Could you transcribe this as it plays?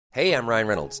Hey, I'm Ryan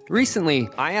Reynolds. Recently,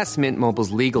 I asked Mint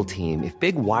Mobile's legal team if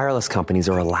big wireless companies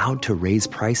are allowed to raise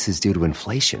prices due to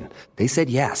inflation. They said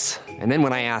yes. And then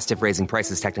when I asked if raising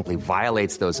prices technically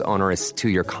violates those onerous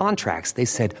two-year contracts, they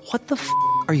said, "What the f***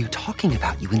 are you talking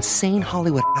about, you insane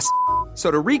Hollywood ass?" So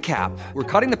to recap, we're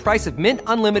cutting the price of Mint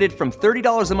Unlimited from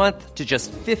 $30 a month to just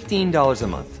 $15 a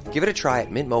month. Give it a try at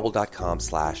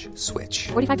mintmobile.com/switch.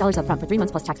 $45 up front for 3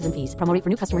 months plus taxes and fees. Promo rate for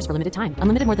new customers for limited time.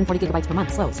 Unlimited more than 40 gigabytes per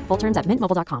month. Slows full terms at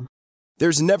mintmobile.com.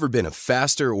 There's never been a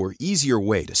faster or easier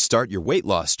way to start your weight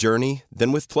loss journey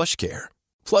than with PlushCare.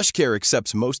 PlushCare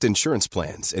accepts most insurance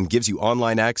plans and gives you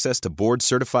online access to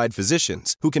board-certified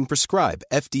physicians who can prescribe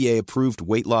FDA-approved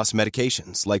weight loss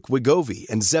medications like Wegovy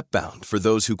and Zepbound for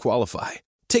those who qualify.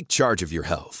 Take charge of your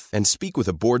health and speak with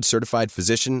a board-certified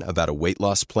physician about a weight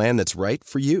loss plan that's right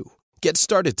for you. Get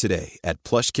started today at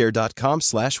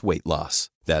plushcare.com/weight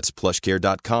loss. That's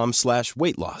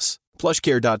plushcare.com/weight loss.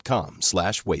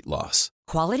 plushcare.com/weight loss.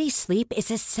 Quality sleep is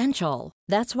essential.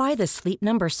 That's why the Sleep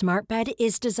Number Smart Bed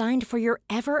is designed for your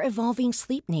ever-evolving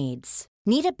sleep needs.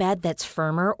 Need a bed that's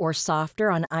firmer or softer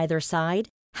on either side?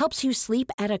 Helps you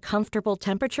sleep at a comfortable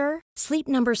temperature? Sleep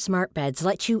Number Smart Beds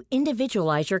let you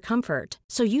individualize your comfort,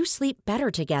 so you sleep better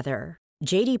together.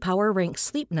 J.D. Power ranks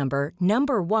Sleep Number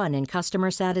number 1 in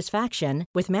customer satisfaction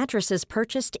with mattresses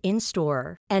purchased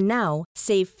in-store. And now,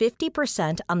 save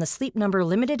 50% on the Sleep Number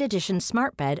Limited Edition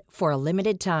Smart Bed for a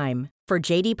limited time. For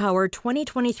J.D. Power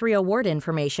 2023 award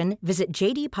information, visit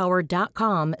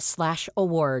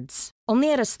jdpower.com/awards.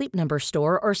 Only at a Sleep Number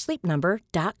store or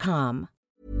sleepnumber.com.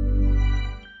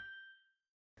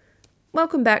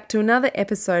 Welcome back to another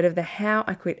episode of the How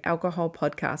I Quit Alcohol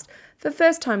podcast. For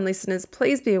first-time listeners,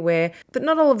 please be aware that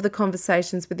not all of the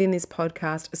conversations within this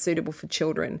podcast are suitable for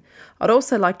children. I'd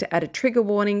also like to add a trigger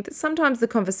warning that sometimes the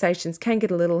conversations can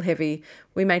get a little heavy.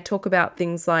 We may talk about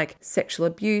things like sexual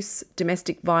abuse,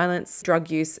 domestic violence, drug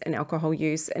use, and alcohol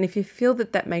use. And if you feel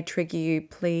that that may trigger you,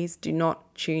 please do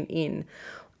not tune in.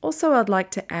 Also, I'd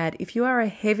like to add, if you are a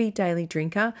heavy daily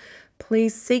drinker,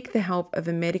 please seek the help of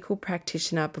a medical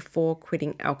practitioner before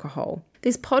quitting alcohol.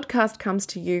 This podcast comes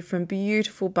to you from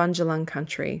beautiful Bundjalung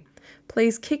country.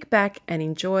 Please kick back and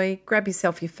enjoy, grab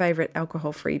yourself your favourite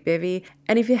alcohol-free bevy,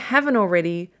 and if you haven't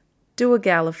already, do a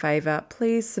gal a favour,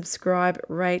 please subscribe,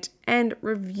 rate and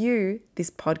review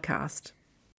this podcast.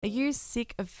 Are you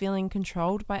sick of feeling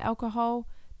controlled by alcohol?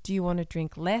 Do you want to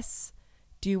drink less?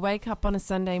 Do you wake up on a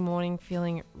Sunday morning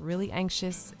feeling really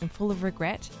anxious and full of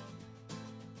regret?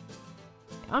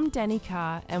 I'm Danny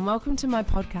Carr, and welcome to my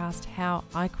podcast, How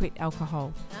I Quit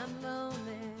Alcohol.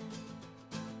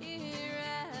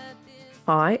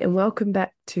 Hi, and welcome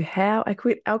back to How I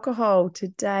Quit Alcohol.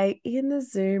 Today in the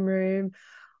Zoom room,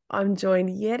 I'm joined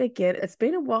yet again. It's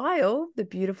been a while. The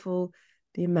beautiful,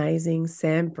 the amazing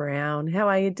Sam Brown. How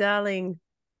are you, darling?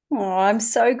 Oh, I'm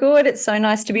so good. It's so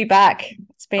nice to be back.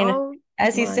 It's been,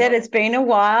 as you said, it's been a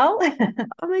while.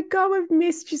 Oh my God, we've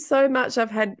missed you so much. I've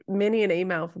had many an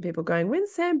email from people going,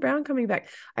 when's Sam Brown coming back?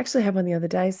 I actually had one the other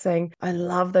day saying, I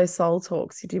love those soul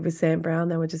talks you did with Sam Brown.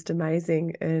 They were just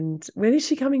amazing. And when is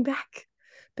she coming back?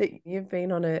 But you've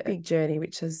been on a big journey,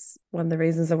 which is one of the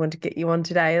reasons I want to get you on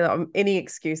today. Any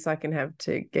excuse I can have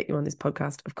to get you on this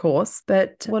podcast, of course.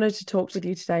 But I wanted to talk with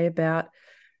you today about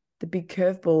the big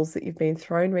curveballs that you've been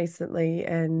thrown recently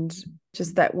and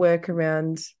just that work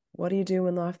around what do you do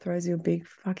when life throws you a big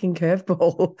fucking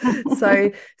curveball?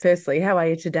 So firstly, how are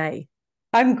you today?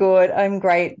 I'm good. I'm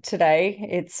great today.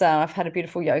 It's I've had a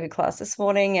beautiful yoga class this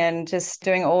morning and just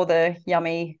doing all the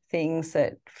yummy things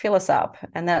that fill us up.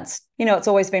 And that's, it's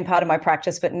always been part of my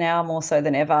practice, but now more so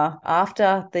than ever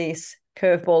after this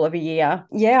curveball of a year.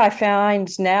 Yeah, I find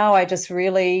now I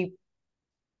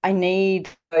need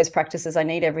those practices. I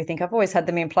need everything. I've always had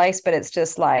them in place, but it's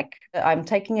just like I'm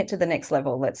taking it to the next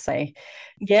level, let's say.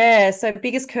 Yeah, so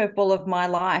biggest curveball of my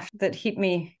life that hit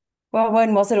me. Well,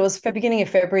 when was it? It was the beginning of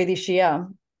February this year.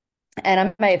 And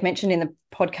I may have mentioned in the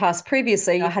podcast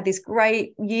previously, I had this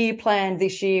great year planned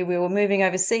this year. We were moving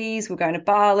overseas. We were going to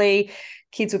Bali.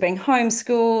 Kids were being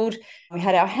homeschooled. We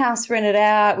had our house rented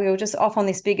out. We were just off on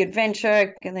this big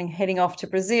adventure and then heading off to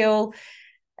Brazil.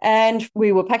 And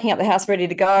we were packing up the house ready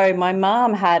to go. My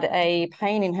mum had a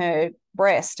pain in her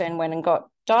breast and went and got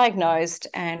diagnosed.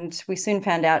 And we soon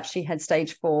found out she had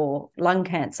stage 4 lung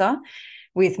cancer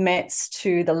with Mets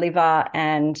to the liver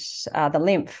and the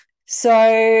lymph.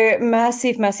 So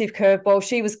massive, massive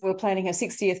curveball. We were planning her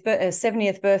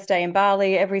 70th birthday in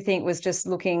Bali. Everything was just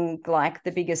looking like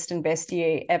the biggest and best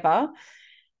year ever.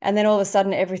 And then all of a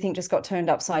sudden, everything just got turned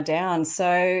upside down.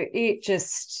 So it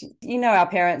just, our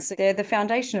parents, they're the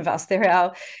foundation of us. They're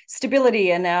our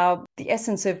stability and the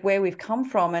essence of where we've come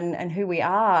from and who we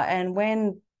are. And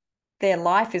when their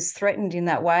life is threatened in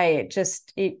that way,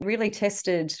 it really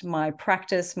tested my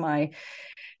practice, my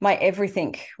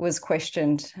everything was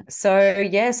questioned. So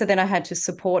then I had to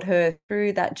support her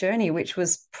through that journey, which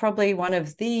was probably one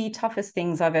of the toughest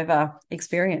things I've ever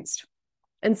experienced.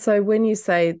 And so when you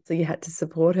say that you had to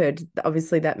support her,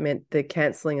 obviously that meant the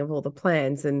cancelling of all the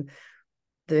plans and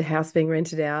the house being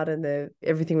rented out and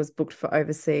everything was booked for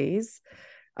overseas.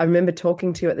 I remember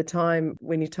talking to you at the time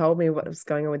when you told me what was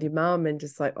going on with your mum and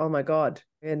just like, oh my God,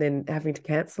 and then having to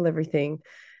cancel everything.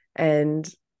 And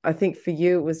I think for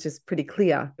you, it was just pretty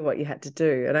clear what you had to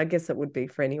do. And I guess it would be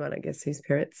for anyone, I guess, whose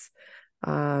parents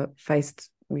are faced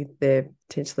with their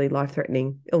potentially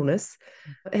life-threatening illness.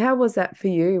 How was that for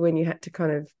you when you had to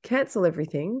kind of cancel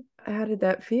everything? How did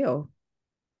that feel?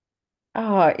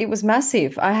 Oh, it was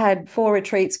massive. I had 4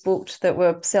 retreats booked that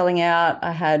were selling out.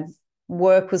 I had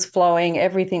work was flowing.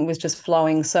 Everything was just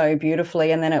flowing so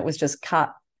beautifully. And then it was just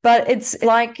cut. But it's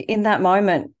like in that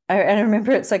moment, and I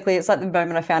remember it so clear, it's like the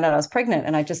moment I found out I was pregnant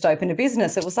and I just opened a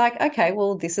business. It was like, okay,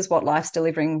 well, this is what life's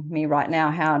delivering me right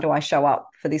now. How do I show up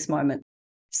for this moment?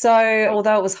 So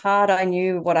although it was hard, I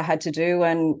knew what I had to do.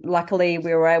 And luckily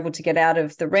we were able to get out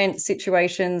of the rent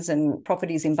situations and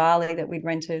properties in Bali that we'd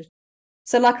rented.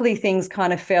 So luckily things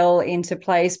kind of fell into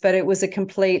place, but it was a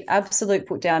complete, absolute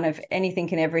put down of anything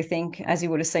and everything. As you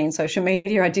would have seen social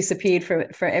media, I disappeared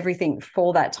for everything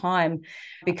for that time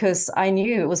because I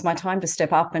knew it was my time to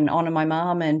step up and honor my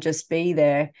mom and just be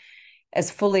there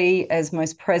as fully, as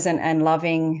most present and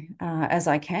loving as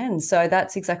I can. So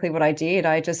that's exactly what I did.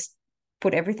 I just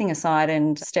put everything aside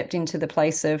and stepped into the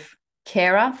place of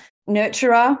carer,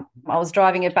 nurturer. I was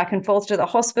driving her back and forth to the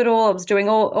hospital. I was doing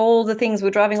all the things. We're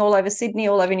driving all over Sydney,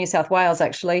 all over New South Wales,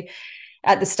 actually.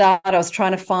 At the start, I was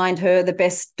trying to find her the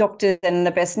best doctors and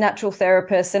the best natural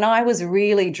therapists. And I was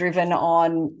really driven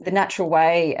on the natural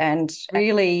way and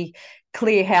really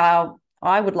clear how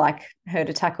I would like her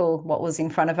to tackle what was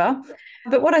in front of her.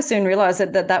 But what I soon realized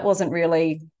that that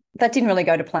didn't really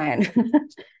go to plan.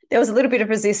 There was a little bit of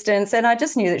resistance and I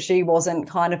just knew that she wasn't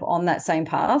kind of on that same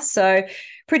path. So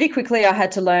pretty quickly I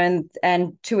had to learn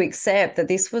and to accept that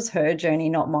this was her journey,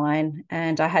 not mine.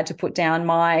 And I had to put down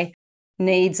my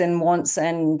needs and wants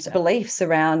and beliefs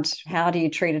around how do you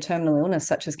treat a terminal illness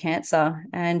such as cancer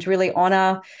and really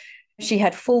honor. She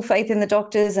had full faith in the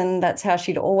doctors and that's how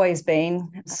she'd always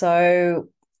been. So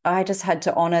I just had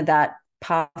to honor that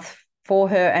path for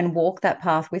her and walk that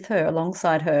path with her,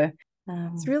 alongside her.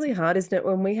 It's really hard, isn't it,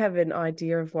 when we have an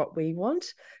idea of what we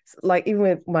want? Like even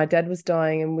when my dad was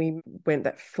dying and we went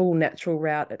that full natural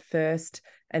route at first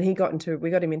and we got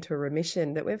him into a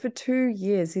remission that went for 2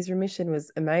 years. His remission was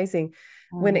amazing.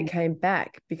 When it came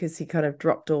back, because he kind of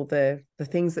dropped all the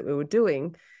things that we were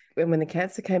doing, and when the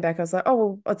cancer came back, I was like, oh,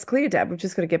 well, it's clear, Dad, we've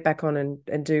just got to get back on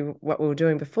and do what we were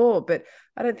doing before. But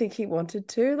I don't think he wanted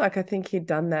to. Like, I think he'd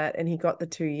done that and he got the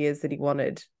 2 years that he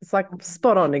wanted. It's like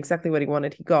spot on, exactly what he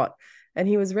wanted, he got. And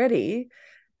he was ready.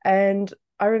 And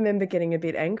I remember getting a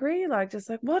bit angry, like just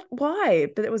like, what, why?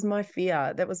 But it was my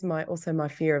fear. That was also my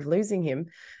fear of losing him.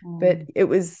 But it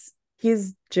was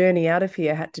his journey out of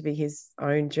here had to be his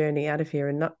own journey out of here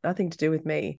and nothing to do with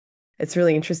me. It's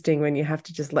really interesting when you have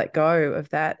to just let go of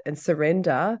that and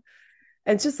surrender.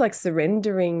 And it's just like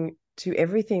surrendering to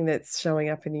everything that's showing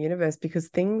up in the universe, because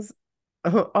things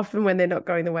often when they're not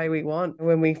going the way we want,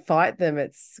 when we fight them,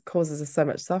 it causes us so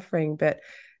much suffering.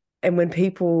 And when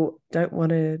people don't want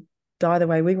to die the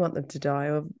way we want them to die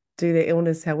or do their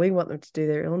illness how we want them to do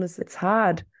their illness, it's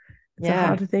hard. It's a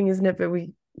hard thing, isn't it? But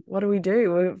what do?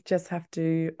 We just have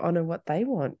to honor what they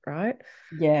want, right?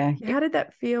 Yeah. How did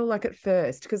that feel like at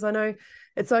first? Because I know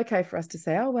it's okay for us to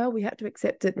say, oh, well, we had to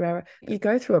accept it. You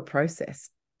go through a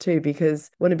process too, because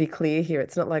I want to be clear here.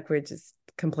 It's not like we're just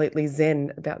completely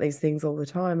zen about these things all the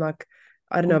time. Like,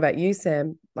 I don't know about you,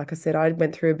 Sam. Like I said, I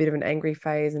went through a bit of an angry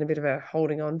phase and a bit of a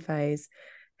holding on phase.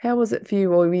 How was it for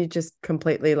you? Or were you just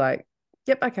completely like,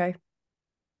 yep, okay?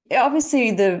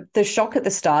 Obviously, the shock at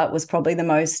the start was probably the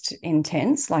most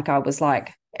intense. Like, I was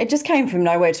like, it just came from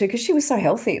nowhere too, because she was so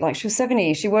healthy. Like, she was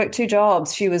 70, she worked 2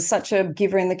 jobs. She was such a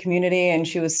giver in the community and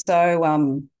she was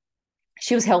so,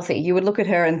 she was healthy. You would look at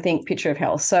her and think picture of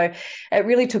health. So it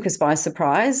really took us by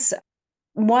surprise.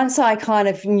 Once I kind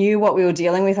of knew what we were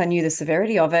dealing with, I knew the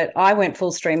severity of it, I went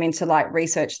full stream into like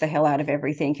research the hell out of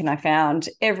everything. And I found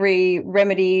every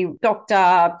remedy,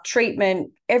 doctor,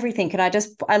 treatment, everything. And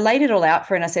I laid it all out for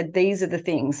her and I said, these are the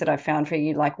things that I found for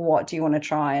you. Like, what do you want to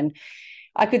try? And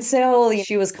I could tell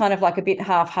she was kind of like a bit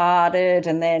half-hearted.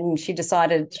 And then she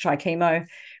decided to try chemo,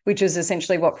 which is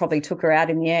essentially what probably took her out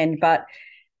in the end. But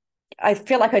I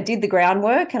feel like I did the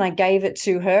groundwork and I gave it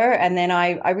to her. And then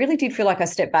I really did feel like I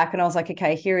stepped back and I was like,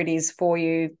 okay, here it is for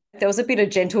you. There was a bit of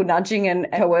gentle nudging and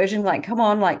coercion, like, come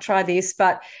on, like, try this.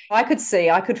 But I could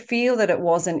feel that it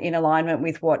wasn't in alignment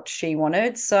with what she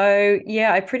wanted. So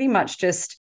yeah,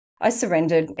 I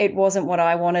surrendered. It wasn't what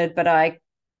I wanted, but I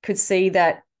could see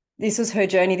that this was her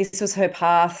journey, this was her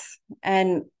path.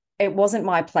 And it wasn't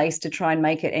my place to try and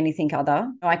make it anything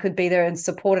other. I could be there and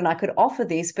support and I could offer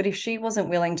this, but if she wasn't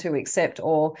willing to accept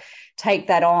or take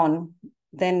that on,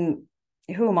 then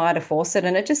who am I to force it?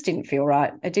 And it just didn't feel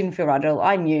right. It didn't feel right at all.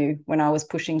 I knew when I was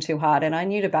pushing too hard and I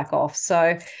knew to back off.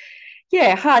 So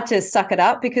yeah, hard to suck it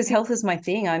up because health is my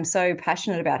thing. I'm so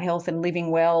passionate about health and living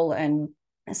well. And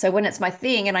so when it's my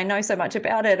thing and I know so much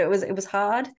about it, it was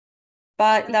hard.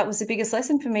 But that was the biggest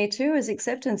lesson for me too, is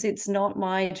acceptance. It's not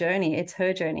my journey, it's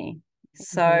her journey.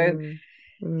 So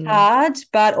hard,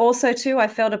 but also too, I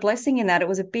felt a blessing in that. It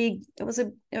was a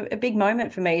big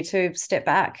moment for me to step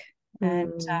back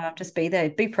and just be there,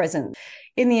 be present.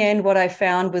 In the end, what I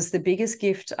found was the biggest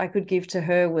gift I could give to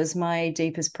her was my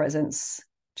deepest presence,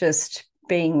 just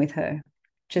being with her.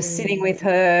 Just sitting with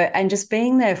her and just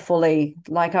being there fully.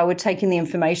 Like I would take in the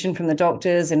information from the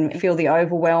doctors and feel the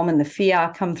overwhelm and the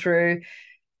fear come through.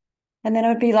 And then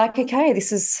I'd be like, okay,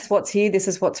 this is what's here. This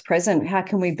is what's present. How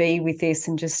can we be with this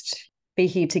and just be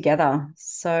here together?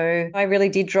 So I really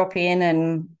did drop in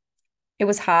and it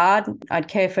was hard. I'd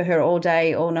care for her all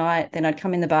day, all night. Then I'd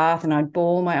come in the bath and I'd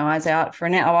bawl my eyes out for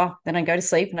an hour. Then I'd go to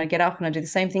sleep and I'd get up and I'd do the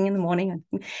same thing in the morning.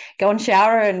 I'd go and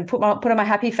shower and put on my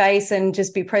happy face and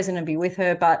just be present and be with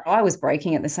her. But I was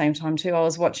breaking at the same time too. I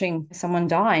was watching someone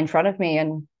die in front of me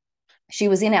and she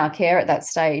was in our care at that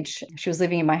stage. She was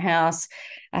living in my house.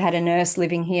 I had a nurse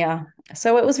living here.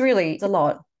 So it was really a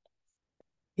lot.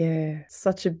 Yeah,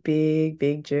 such a big,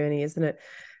 big journey, isn't it?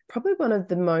 Probably one of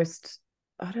the most,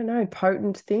 I don't know,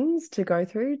 potent things to go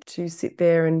through, to sit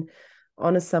there and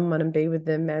honor someone and be with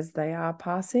them as they are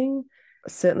passing.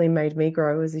 Certainly made me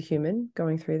grow as a human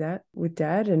going through that with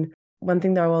Dad. And one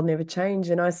thing though I'll never change,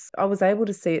 and I was able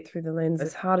to see it through the lens,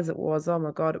 as hard as it was, oh my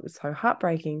God, it was so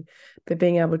heartbreaking, but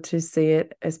being able to see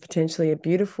it as potentially a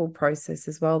beautiful process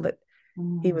as well that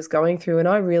he was going through. And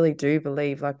I really do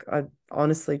believe, like I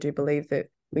honestly do believe that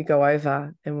we go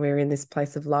over and we're in this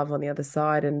place of love on the other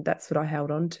side. And that's what I held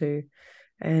on to.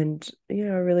 And, you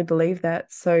know, I really believe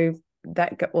that. So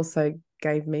that also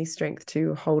gave me strength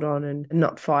to hold on and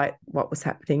not fight what was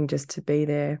happening, just to be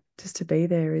there. Just to be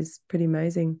there is pretty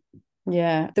amazing.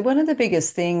 Yeah. One of the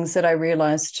biggest things that I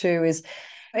realized too is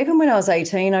even when I was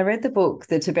 18, I read the book,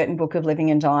 The Tibetan Book of Living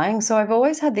and Dying. So I've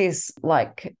always had this,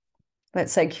 like,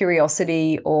 let's say,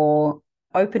 curiosity or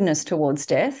openness towards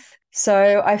death.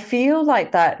 So I feel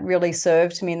like that really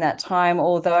served me in that time,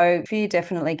 although fear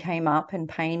definitely came up and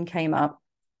pain came up.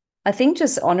 I think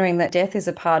just honoring that death is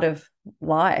a part of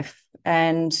life,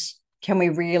 and can we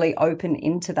really open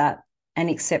into that and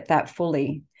accept that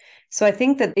fully? So I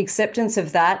think that acceptance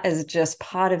of that as just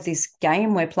part of this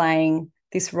game we're playing,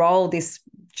 this role, this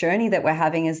journey that we're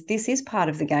having, is this is part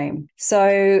of the game.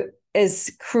 So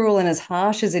as cruel and as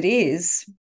harsh as it is,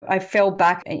 I fell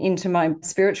back into my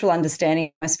spiritual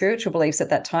understanding, my spiritual beliefs at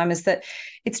that time, is that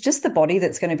it's just the body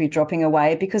that's going to be dropping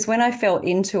away. Because when I fell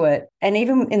into it, and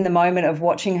even in the moment of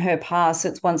watching her pass,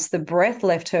 it's once the breath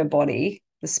left her body,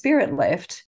 the spirit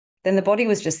left, then the body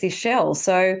was just this shell.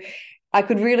 So I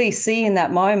could really see in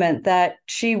that moment that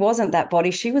she wasn't that body,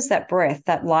 she was that breath,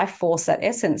 that life force, that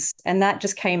essence. And that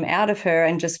just came out of her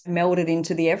and just melded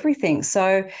into the everything.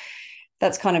 So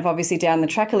that's kind of obviously down the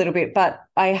track a little bit, but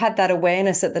I had that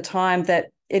awareness at the time that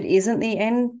it isn't the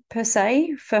end per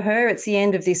se for her. It's the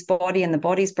end of this body and the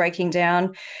body's breaking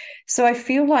down. So I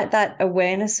feel like that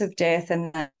awareness of death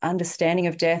and that understanding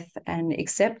of death and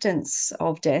acceptance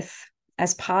of death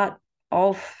as part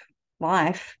of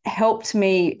life helped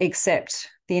me accept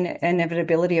the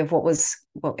inevitability of what was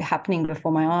happening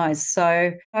before my eyes.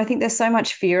 So I think there's so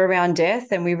much fear around death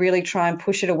and we really try and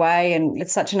push it away, and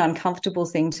it's such an uncomfortable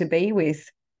thing to be with,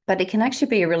 but it can actually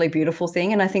be a really beautiful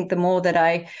thing. And I think the more that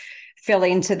I fell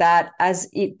into that as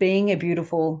it being a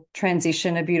beautiful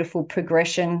transition, a beautiful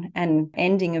progression and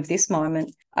ending of this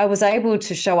moment, I was able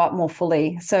to show up more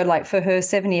fully. So like for her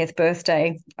 70th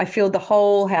birthday, I filled the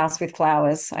whole house with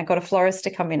flowers. I got a florist to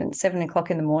come in at 7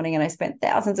 o'clock in the morning and I spent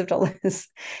thousands of dollars.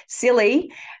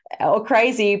 Silly or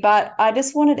crazy, but I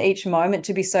just wanted each moment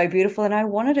to be so beautiful, and I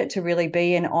wanted it to really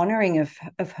be an honoring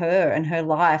of her and her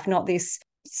life, not this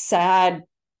sad,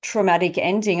 traumatic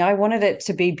ending. I wanted it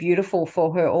to be beautiful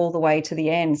for her all the way to the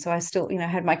end. So I still,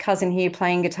 had my cousin here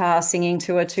playing guitar, singing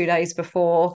to her 2 days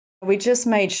before. We just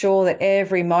made sure that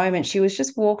every moment she was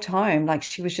just walked home, like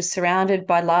she was just surrounded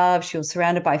by love. She was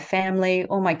surrounded by family.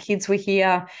 All my kids were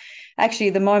here. Actually,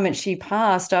 the moment she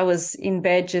passed, I was in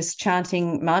bed just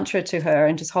chanting mantra to her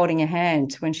and just holding her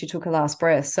hand when she took her last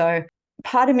breath. So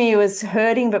part of me was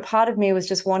hurting, but part of me was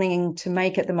just wanting to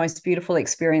make it the most beautiful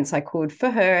experience I could for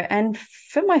her and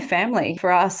for my family,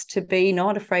 for us to be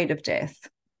not afraid of death.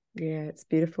 Yeah, it's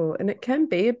beautiful. And it can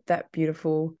be that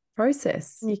beautiful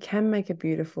process. You can make it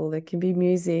beautiful. There can be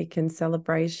music and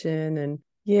celebration. And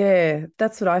yeah,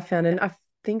 that's what I found. And I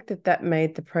think that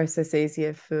made the process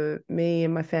easier for me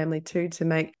and my family too, to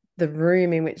make the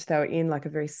room in which they were in like a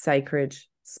very sacred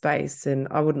space. And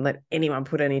I wouldn't let anyone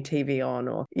put any TV on,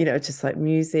 or, just like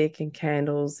music and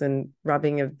candles and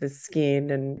rubbing of the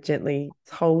skin and gently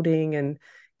holding and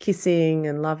kissing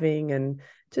and loving, and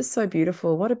just so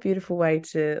beautiful. What a beautiful way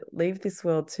to leave this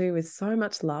world too, with so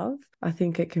much love. I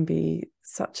think it can be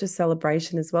such a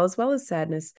celebration as well as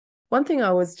sadness. One thing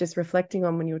I was just reflecting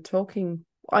on when you were talking,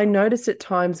 I noticed at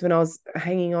times when I was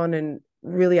hanging on and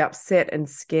really upset and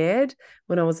scared,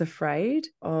 when I was afraid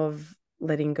of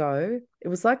letting go, it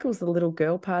was like it was the little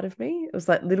girl part of me. It was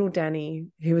like little Danny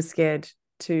who was scared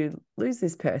to lose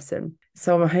this person.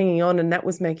 So I'm hanging on, and that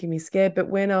was making me scared. But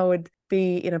when I would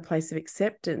be in a place of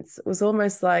acceptance, it was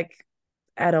almost like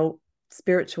adult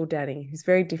spiritual Danny, who's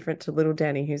very different to little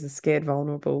Danny, who's a scared,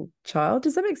 vulnerable child.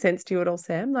 Does that make sense to you at all,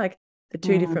 Sam? Like the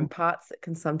two different parts that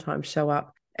can sometimes show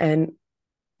up. And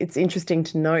it's interesting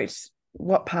to note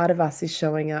what part of us is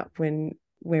showing up when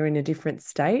we're in a different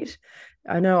state.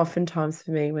 I know oftentimes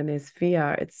for me, when there's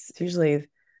fear, it's usually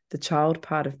the child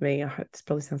part of me. I hope this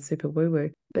probably sounds super woo-woo,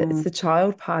 but it's the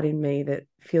child part in me that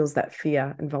feels that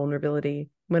fear and vulnerability.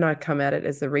 When I come at it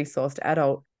as a resourced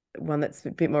adult, one that's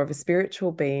a bit more of a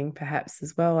spiritual being perhaps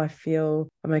as well, I feel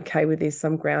I'm okay with this.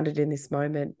 I'm grounded in this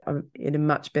moment. I'm in a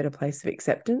much better place of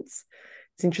acceptance.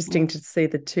 It's interesting to see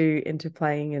the two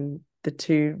interplaying and the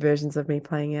two versions of me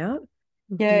playing out.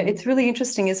 Yeah, it's really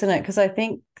interesting, isn't it? Because I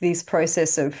think this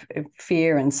process of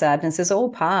fear and sadness is all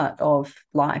part of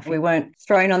life. We weren't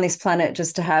thrown on this planet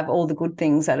just to have all the good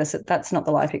things at us. That's not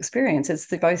the life experience. It's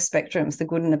the both spectrums, the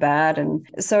good and the bad. And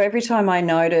so every time I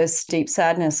noticed deep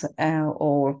sadness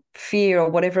or fear or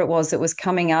whatever it was that was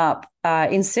coming up,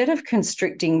 instead of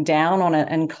constricting down on it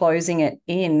and closing it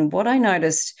in, what I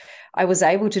noticed I was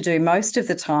able to do most of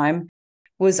the time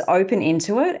was open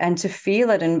into it and to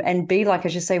feel it and be like,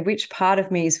 as you say, which part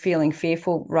of me is feeling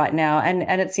fearful right now? And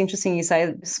it's interesting you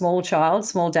say small child,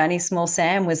 small Danny, small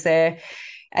Sam was there.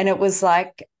 And it was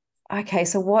like, okay,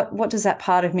 so what does that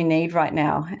part of me need right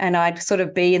now? And I'd sort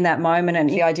of be in that moment. And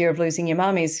the idea of losing your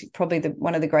mum is probably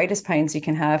one of the greatest pains you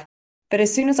can have. But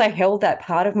as soon as I held that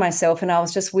part of myself and I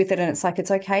was just with it, and it's like,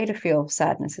 it's okay to feel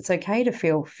sadness. It's okay to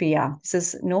feel fear. This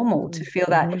is normal to feel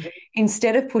that.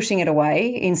 Instead of pushing it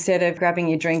away, instead of grabbing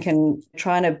your drink and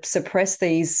trying to suppress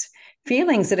these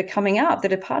feelings that are coming up,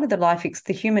 that are part of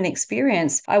the human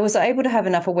experience, I was able to have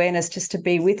enough awareness just to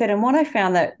be with it. And what I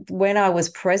found that when I was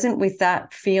present with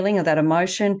that feeling or that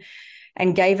emotion,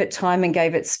 and gave it time and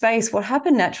gave it space, what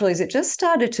happened naturally is it just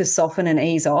started to soften and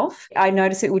ease off. I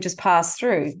noticed it would just pass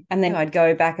through, and then I'd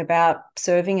go back about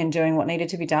serving and doing what needed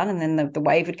to be done, and then the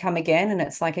wave would come again, and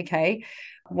it's like, okay,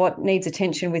 what needs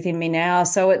attention within me now?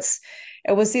 So it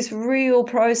was this real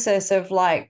process of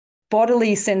like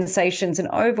bodily sensations and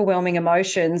overwhelming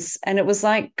emotions, and it was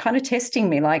like kind of testing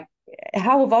me, like,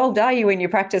 how evolved are you in your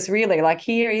practice really? Like,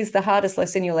 here is the hardest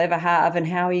lesson you'll ever have, and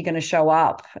how are you going to show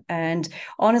up? And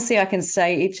honestly, I can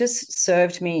say it just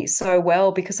served me so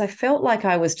well, because I felt like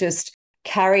I was just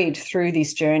carried through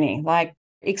this journey, like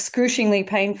excruciatingly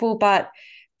painful, but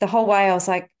the whole way I was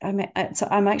like, I'm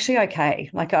actually okay.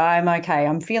 Like, I'm okay.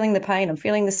 I'm feeling the pain. I'm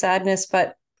feeling the sadness,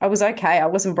 but I was okay. I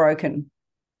wasn't broken.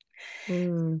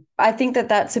 I think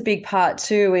that's a big part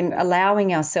too, in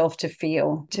allowing ourselves to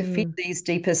feel these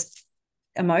deepest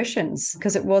emotions,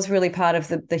 because it was really part of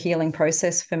the healing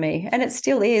process for me. And it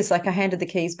still is. Like, I handed the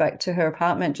keys back to her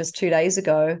apartment just 2 days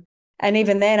ago. And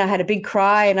even then I had a big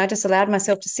cry, and I just allowed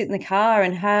myself to sit in the car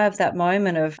and have that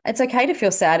moment of, it's okay to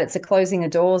feel sad. It's the closing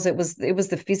of doors. It was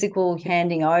the physical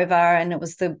handing over, and it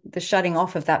was the shutting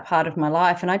off of that part of my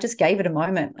life. And I just gave it a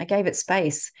moment. I gave it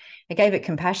space. I gave it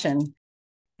compassion.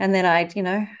 And then I,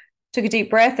 took a deep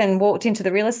breath and walked into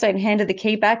the real estate and handed the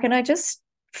key back. And I just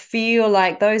feel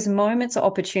like those moments are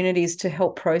opportunities to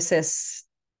help process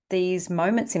these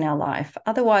moments in our life.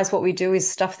 Otherwise, what we do is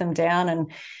stuff them down,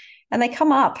 and they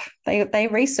come up. They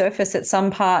resurface at some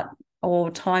part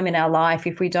or time in our life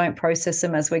if we don't process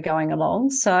them as we're going along.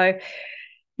 So,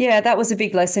 yeah, that was a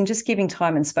big lesson, just giving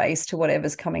time and space to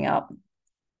whatever's coming up.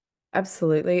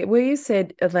 Absolutely. Where you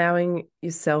said allowing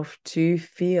yourself to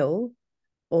feel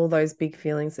all those big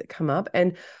feelings that come up.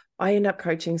 And I end up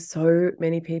coaching so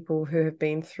many people who have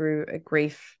been through a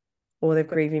grief, or they're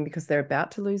grieving because they're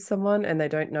about to lose someone and they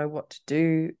don't know what to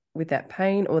do with that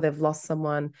pain, or they've lost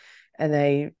someone and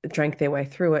they drank their way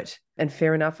through it. And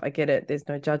fair enough, I get it. There's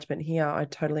no judgment here. I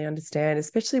totally understand,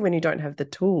 especially when you don't have the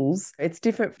tools. It's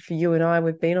different for you and I.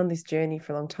 We've been on this journey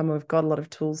for a long time. We've got a lot of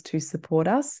tools to support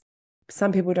us.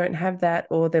 Some people don't have that,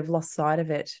 or they've lost sight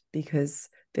of it because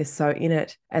they're so in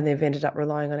it and they've ended up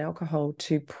relying on alcohol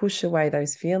to push away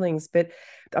those feelings. But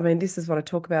I mean, this is what I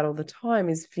talk about all the time,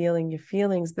 is feeling your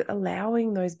feelings, but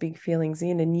allowing those big feelings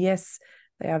in. And yes,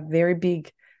 they are very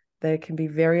big. They can be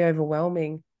very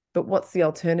overwhelming. But what's the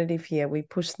alternative here? We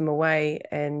push them away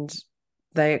and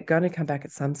they're going to come back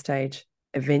at some stage,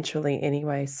 eventually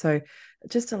anyway. So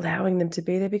just allowing them to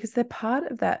be there, because they're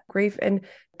part of that grief. And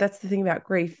that's the thing about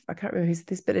grief. I can't remember who said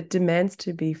this, but it demands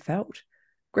to be felt.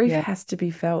 Grief has to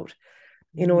be felt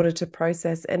in order to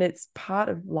process. And it's part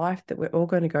of life that we're all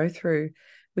going to go through.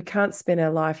 We can't spend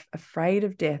our life afraid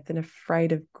of death and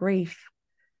afraid of grief,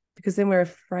 because then we're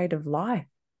afraid of life.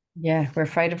 Yeah, we're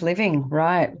afraid of living,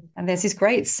 right? And there's this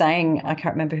great saying, I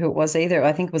can't remember who it was either.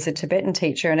 I think it was a Tibetan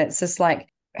teacher, and it's just like,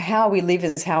 how we live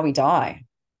is how we die,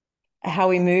 how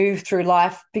we move through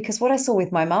life. Because what I saw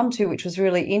with my mum too, which was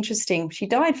really interesting, she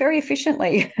died very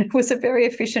efficiently. It was a very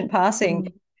efficient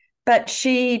passing, but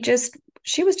she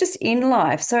was just in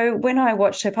life. So when I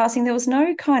watched her passing, there was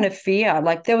no kind of fear.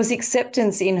 Like, there was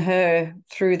acceptance in her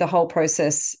through the whole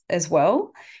process as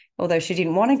well, although she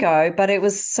didn't want to go. But it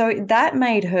was, so that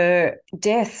made her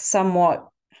death somewhat,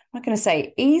 I'm not going to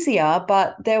say easier,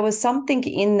 but there was something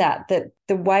in that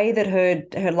the way that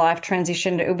her life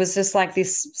transitioned, it was just like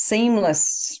this seamless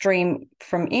stream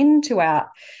from in to out.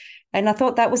 And I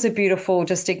thought that was a beautiful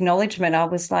just acknowledgement. I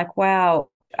was like, wow,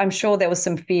 I'm sure there was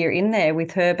some fear in there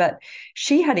with her, but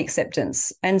she had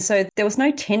acceptance. And so there was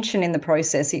no tension in the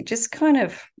process. It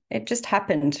just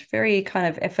happened very kind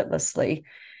of effortlessly.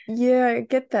 Yeah, I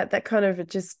get that. That kind of, it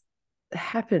just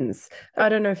happens. I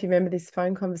don't know if you remember this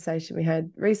phone conversation we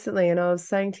had recently, and I was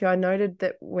saying to you, I noted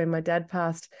that when my dad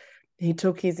passed, he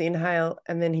took his inhale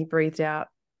and then he breathed out.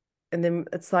 And then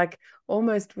it's like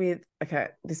almost with, okay,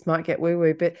 this might get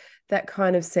woo-woo, but that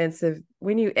kind of sense of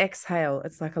when you exhale,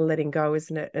 it's like a letting go,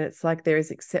 isn't it? And it's like there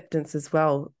is acceptance as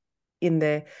well in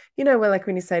there. You know, where like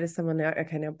when you say to someone, now,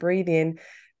 okay, now breathe in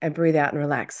and breathe out and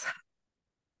relax.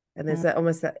 And there's that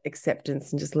almost that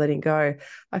acceptance and just letting go.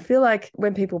 I feel like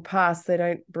when people pass, they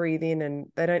don't breathe in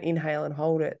and they don't inhale and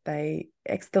hold it.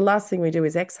 The last thing we do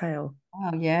is exhale.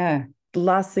 Oh, yeah. The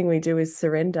last thing we do is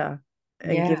surrender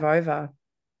and give over.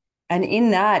 And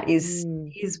in that is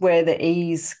where the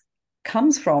ease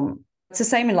comes from. It's the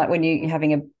same in like when you're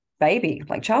having a baby,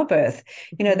 like childbirth.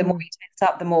 You know, the more you tense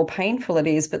up, the more painful it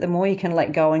is, but the more you can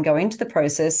let go and go into the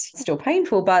process, it's still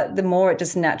painful, but the more it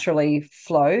just naturally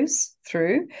flows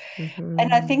through.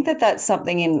 And I think that that's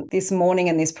something in this morning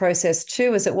and this process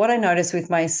too, is that what I noticed with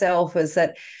myself was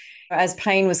that as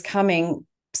pain was coming,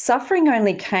 suffering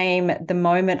only came the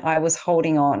moment I was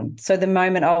holding on. So the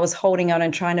moment I was holding on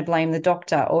and trying to blame the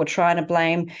doctor, or trying to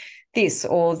blame this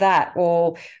or that,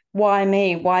 or why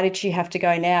me? Why did she have to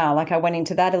go now? Like, I went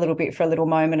into that a little bit for a little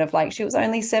moment of like, she was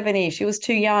only 70, she was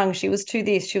too young, she was too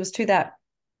this, she was too that.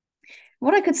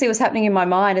 What I could see was happening in my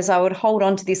mind is I would hold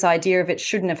on to this idea of it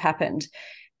shouldn't have happened.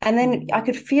 And then I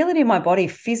could feel it in my body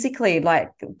physically,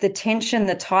 like the tension,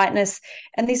 the tightness,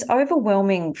 and this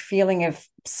overwhelming feeling of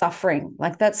suffering.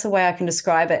 Like, that's the way I can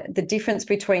describe it, the difference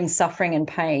between suffering and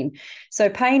pain. So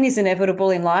pain is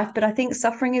inevitable in life, but I think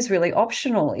suffering is really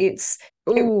optional.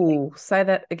 Say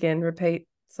that again, repeat.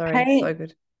 Sorry, so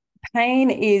good. Pain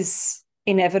is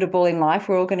inevitable in life.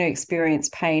 We're all going to experience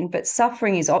pain, but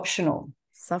suffering is optional.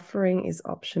 Suffering is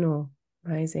optional.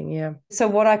 Amazing, yeah. So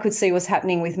what I could see was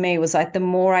happening with me was like the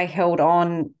more I held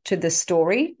on to the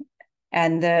story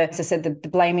and as I said, the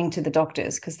blaming to the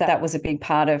doctors, because that was a big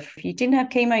part of, if you didn't have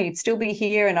chemo, you'd still be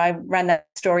here. And I ran that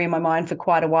story in my mind for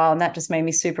quite a while, and that just made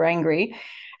me super angry.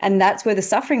 And that's where the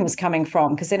suffering was coming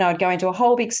from, because then I would go into a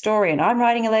whole big story and I'm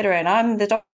writing a letter and I'm the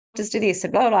doctors do this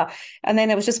and blah, blah, blah. And then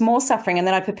there was just more suffering. And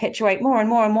then I'd perpetuate more and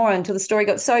more and more until the story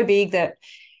got so big that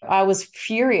I was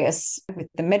furious with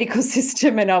the medical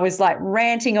system, and I was like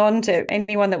ranting on to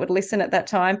anyone that would listen at that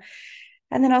time.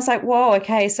 And then I was like, whoa,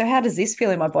 okay, so how does this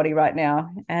feel in my body right now?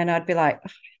 And I'd be like, oh,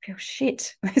 I feel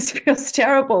shit. This feels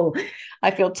terrible.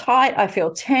 I feel tight. I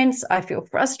feel tense. I feel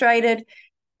frustrated.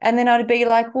 And then I'd be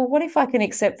like, well, what if I can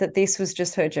accept that this was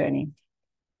just her journey?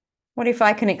 What if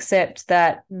I can accept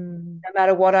that no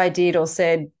matter what I did or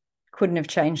said, couldn't have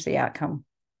changed the outcome?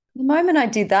 The moment I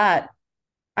did that,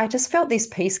 I just felt this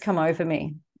peace come over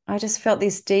me. I just felt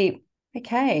this deep,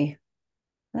 okay.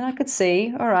 And I could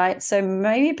see, all right, so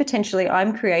maybe potentially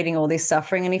I'm creating all this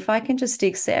suffering. And if I can just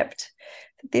accept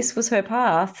that this was her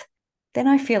path, then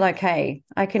I feel okay.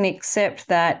 I can accept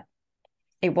that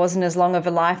it wasn't as long of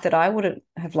a life that I would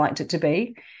have liked it to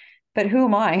be. But who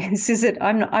am I? This is it.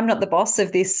 I'm not the boss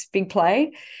of this big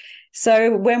play.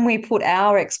 So when we put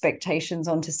our expectations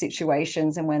onto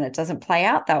situations and when it doesn't play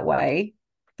out that way,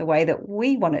 the way that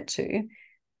we want it to,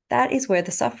 that is where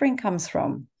the suffering comes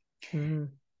from. Mm.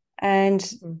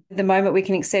 And the moment we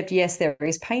can accept, yes, there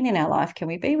is pain in our life, can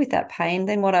we be with that pain?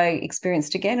 Then what I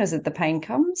experienced again is that the pain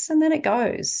comes and then it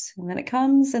goes, and then it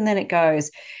comes and then it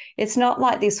goes. It's not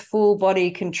like this full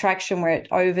body contraction where it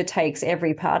overtakes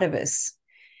every part of us.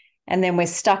 And then we're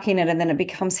stuck in it and then it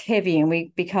becomes heavy and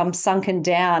we become sunken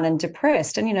down and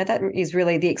depressed. And, that is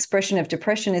really the expression of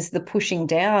depression, is the pushing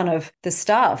down of the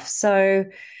stuff. So,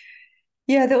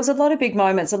 yeah, there was a lot of big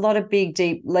moments, a lot of big,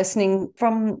 deep lessening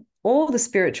from all the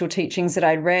spiritual teachings that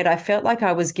I'd read. I felt like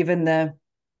I was given the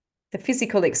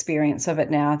physical experience of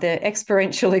it now, the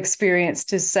experiential experience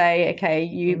to say, okay,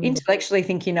 you intellectually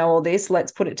think you know all this,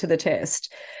 let's put it to the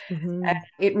test. Mm-hmm. And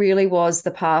it really was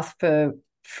the path for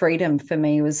freedom for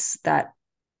me, was that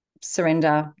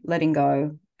surrender, letting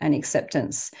go, and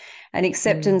acceptance. And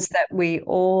acceptance that we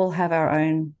all have our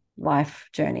own life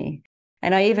journey.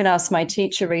 And I even asked my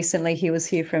teacher recently, he was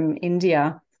here from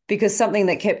India, because something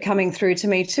that kept coming through to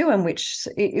me too, and which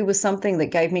it was something that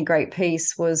gave me great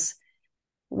peace, was,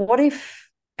 what if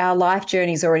our life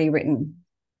journey is already written?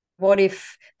 What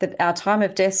if our time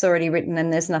of death's already written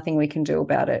and there's nothing we can do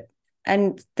about it?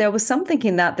 And there was something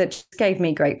in that just gave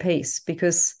me great peace,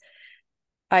 because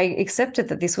I accepted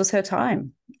that this was her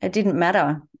time. It didn't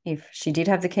matter if she did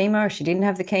have the chemo, if she didn't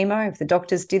have the chemo, if the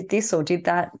doctors did this or did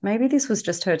that. Maybe this was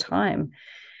just her time.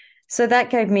 So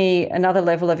that gave me another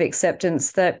level of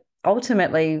acceptance that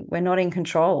ultimately we're not in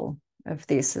control of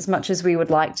this as much as we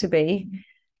would like to be.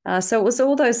 So it was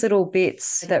all those little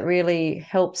bits that really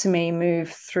helped me move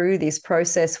through this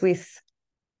process with,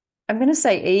 I'm going to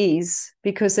say, ease,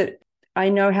 because I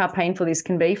know how painful this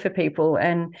can be for people.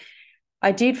 And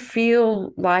I did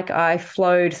feel like I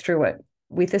flowed through it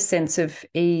with a sense of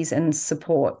ease and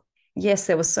support. Yes,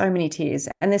 there were so many tears,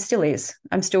 and there still is.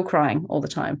 I'm still crying all the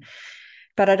time.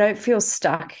 But I don't feel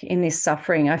stuck in this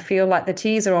suffering. I feel like the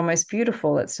tears are almost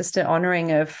beautiful. It's just an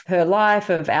honoring of her life,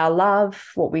 of our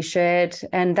love, what we shared.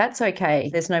 And that's okay.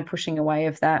 There's no pushing away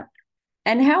of that.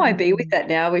 And how I be with that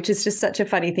now, which is just such a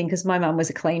funny thing, because my mum was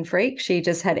a clean freak. She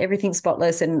just had everything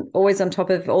spotless and always on top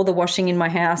of all the washing in my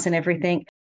house and everything.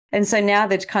 And so now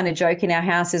the kind of joke in our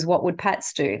house is, what would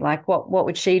Pats do? Like, what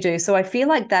would she do? So I feel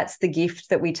like that's the gift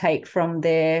that we take from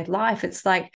their life. It's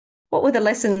like, what were the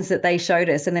lessons that they showed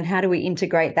us? And then how do we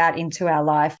integrate that into our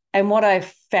life? And what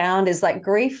I've found is, like,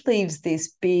 grief leaves this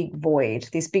big void,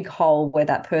 this big hole where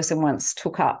that person once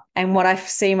took up. And what I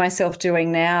see myself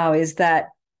doing now is that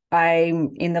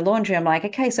I'm in the laundry. I'm like,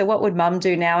 okay, so what would Mum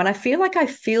do now? And I feel like I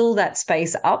fill that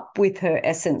space up with her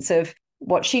essence of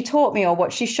what she taught me or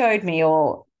what she showed me,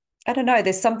 or I don't know,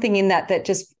 there's something in that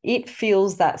just, it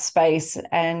fills that space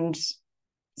and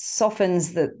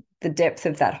softens the depth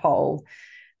of that hole.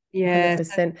 Yeah.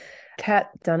 100%. Kat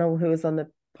Dunnell, who was on the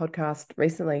podcast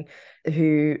recently,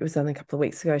 who was only a couple of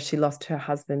weeks ago, she lost her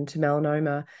husband to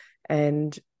melanoma.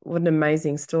 And what an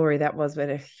amazing story that was, with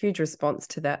a huge response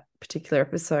to that particular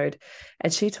episode.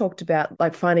 And she talked about,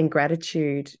 like, finding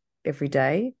gratitude every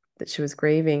day that she was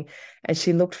grieving, and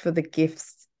she looked for the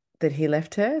gifts that he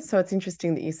left her. So it's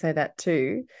interesting that you say that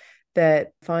too,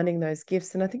 that finding those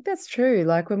gifts. And I think that's true.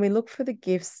 Like, when we look for the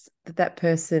gifts that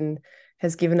person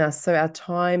has given us, so our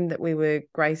time that we were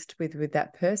graced with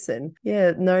that person,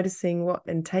 noticing what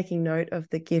and taking note of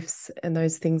the gifts and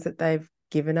those things that they've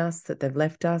given us, that they've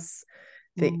left us,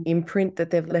 the imprint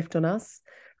that they've left on us,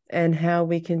 and how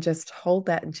we can just hold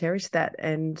that and cherish that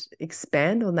and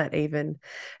expand on that even.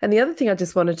 And the other thing I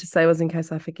just wanted to say was, in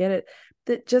case I forget it,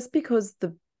 that just because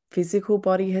the physical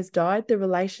body has died, the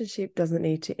relationship doesn't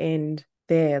need to end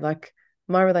there. Like,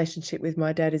 my relationship with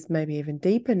my dad is maybe even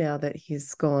deeper now that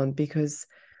he's gone, because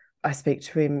I speak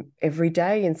to him every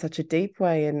day in such a deep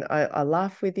way, and I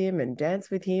laugh with him and dance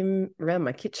with him around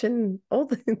my kitchen, all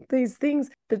these things.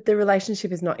 But the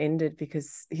relationship is not ended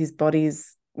because his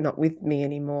body's not with me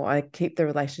anymore. I keep the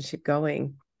relationship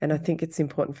going. And I think it's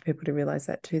important for people to realize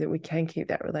that too, that we can keep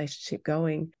that relationship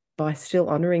going by still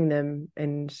honoring them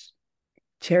and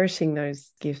cherishing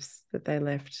those gifts that they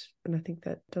left. And I think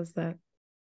that does that.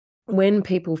 When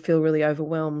people feel really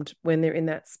overwhelmed, when they're in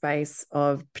that space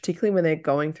of, particularly when they're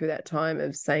going through that time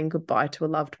of saying goodbye to a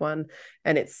loved one,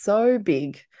 and it's so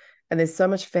big And there's so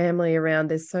much family around.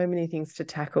 There's so many things to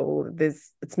tackle.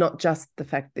 It's not just the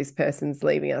fact this person's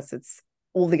leaving us. It's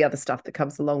all the other stuff that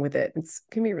comes along with it. It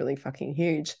can be really fucking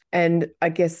huge. And I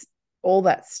guess all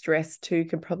that stress too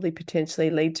can probably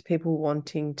potentially lead to people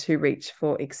wanting to reach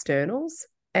for externals.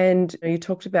 And you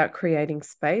talked about creating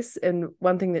space. And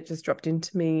one thing that just dropped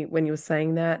into me when you were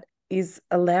saying that is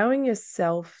allowing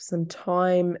yourself some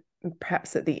time,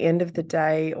 perhaps at the end of the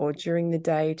day or during the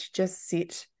day, to just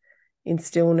sit in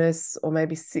stillness, or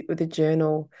maybe sit with a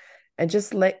journal and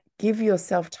just give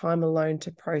yourself time alone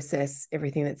to process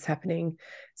everything that's happening,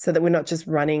 so that we're not just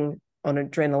running on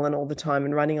adrenaline all the time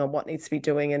and running on what needs to be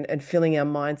doing and filling our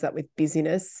minds up with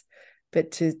busyness,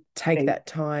 but to take that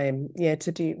time. Yeah.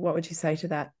 What would you say to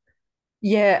that?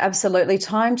 Yeah, absolutely.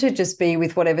 Time to just be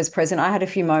with whatever's present. I had a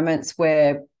few moments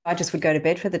where I just would go to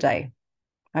bed for the day.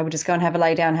 I would just go and have a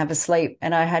lay down, have a sleep.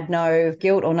 And I had no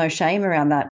guilt or no shame around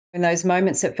that. In those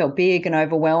moments that felt big and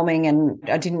overwhelming and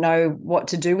I didn't know what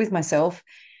to do with myself,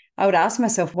 I would ask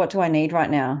myself, what do I need right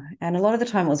now? And a lot of the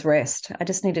time it was rest. I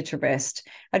just needed to rest.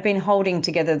 I'd been holding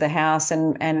together the house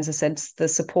and as I said, the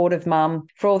support of mum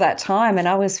for all that time. And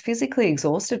I was physically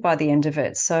exhausted by the end of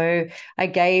it. So I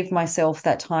gave myself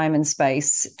that time and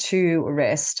space to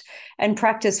rest. And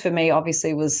practice for me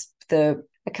obviously was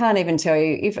I can't even tell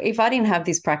you, if I didn't have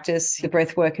this practice, the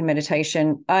breath work and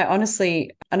meditation, I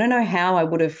don't know how I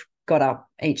would have got up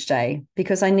each day,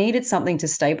 because I needed something to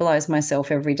stabilize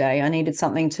myself every day. I needed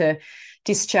something to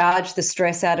discharge the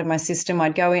stress out of my system.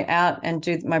 I'd go out and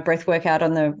do my breath work out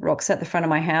on the rocks at the front of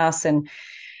my house and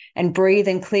breathe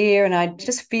and clear. And I'd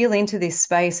just feel into this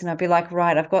space and I'd be like,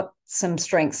 right, I've got some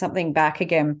strength, something back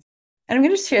again. And I'm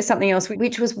going to share something else,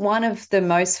 which was one of the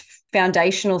most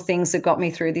foundational things that got me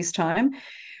through this time,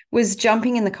 was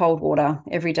jumping in the cold water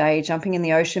every day, jumping in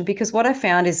the ocean. Because what I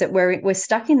found is that we're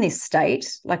stuck in this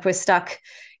state, like we're stuck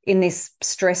in this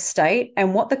stress state.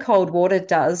 And what the cold water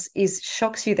does is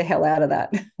shocks you the hell out of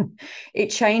that.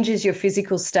 It changes your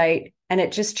physical state and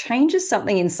it just changes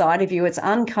something inside of you. It's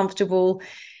uncomfortable.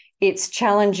 It's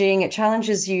challenging. It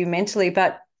challenges you mentally,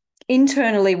 but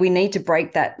internally we need to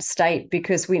break that state,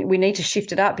 because we need to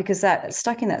shift it up, because that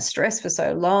stuck in that stress for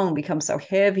so long becomes so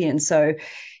heavy and so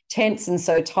tense and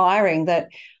so tiring that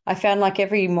I found like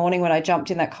every morning when I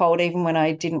jumped in that cold, even when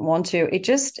I didn't want to, it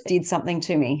just did something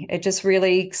to me. It just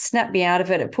really snapped me out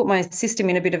of it. It put my system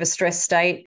in a bit of a stress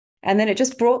state. And then it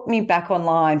just brought me back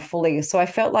online fully. So I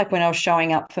felt like when I was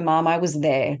showing up for mum, I was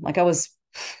there. Like I was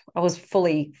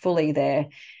fully there.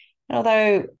 And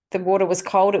although the water was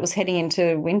cold, it was heading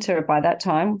into winter by that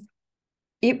time,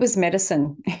 it was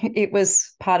medicine. It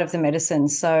was part of the medicine.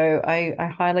 So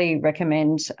I highly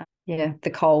recommend,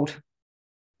 the cold.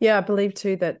 Yeah, I believe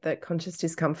too that conscious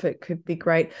discomfort could be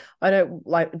great. I don't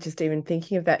like just even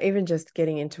thinking of that, even just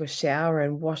getting into a shower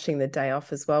and washing the day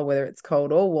off as well, whether it's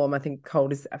cold or warm. I think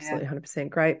cold is absolutely 100%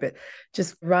 great, but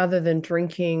just rather than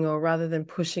drinking or rather than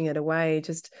pushing it away,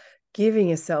 just giving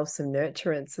yourself some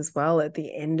nurturance as well at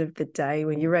the end of the day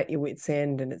when you're at your wit's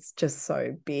end and it's just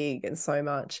so big and so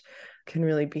much, can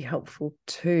really be helpful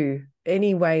too.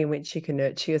 Any way in which you can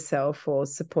nurture yourself or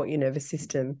support your nervous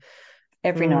system.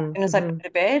 Every night. And as I go to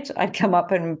bed, I'd come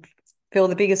up and fill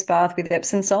the biggest bath with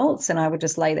Epsom salts and I would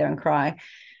just lay there and cry.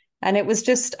 And it was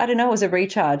just, I don't know, it was a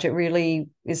recharge. It really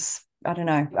is, I don't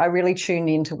know, I really tuned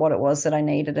into what it was that I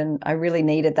needed. And I really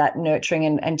needed that nurturing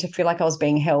and to feel like I was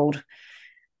being held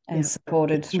and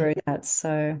supported through that.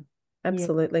 So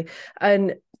absolutely.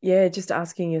 And just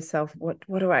asking yourself, what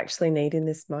do I actually need in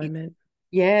this moment?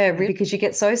 Yeah, really, because you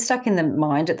get so stuck in the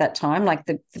mind at that time, like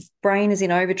the brain is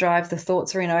in overdrive, the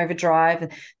thoughts are in overdrive,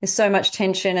 and there's so much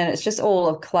tension and it's just all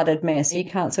a cluttered mess. You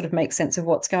can't sort of make sense of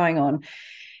what's going on.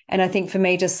 And I think for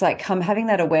me, just like having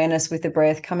that awareness with the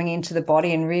breath, coming into the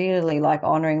body and really like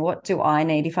honoring, what do I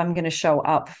need if I'm going to show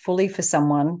up fully for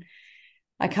someone?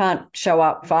 I can't show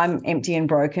up if I'm empty and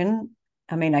broken.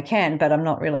 I mean, I can, but I'm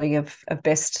not really of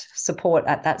best support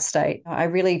at that state. I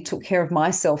really took care of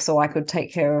myself so I could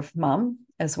take care of mum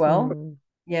as well.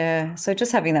 Yeah. So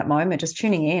just having that moment, just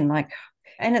tuning in,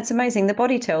 and it's amazing. The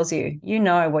body tells you, you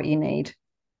know what you need.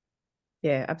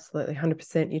 Yeah, absolutely.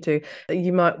 100% you do.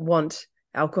 You might want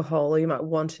alcohol or you might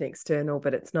want an external,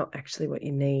 but it's not actually what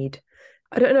you need.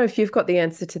 I don't know if you've got the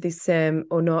answer to this, Sam,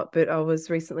 or not, but I was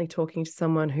recently talking to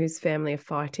someone whose family are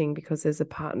fighting because there's a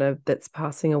partner that's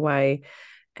passing away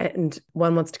and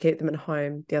one wants to keep them at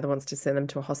home, the other wants to send them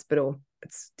to a hospital.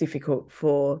 It's difficult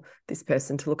for this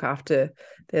person to look after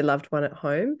their loved one at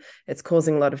home. It's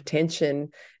causing a lot of tension.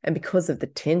 And because of the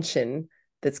tension,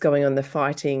 that's going on, the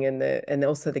fighting and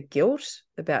also the guilt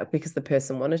about, because the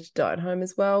person wanted to die at home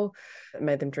as well. It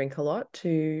made them drink a lot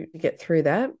to get through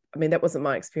that. I mean, that wasn't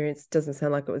my experience. Doesn't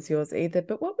sound like it was yours either.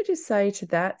 But what would you say to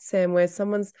that, Sam, where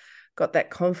someone's got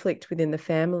that conflict within the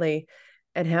family,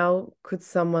 and how could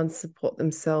someone support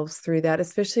themselves through that,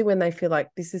 especially when they feel like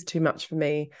this is too much for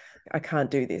me? I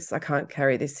can't do this. I can't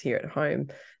carry this here at home.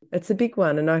 It's a big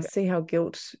one. And I see how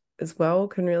guilt as well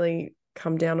can really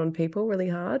come down on people really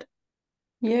hard.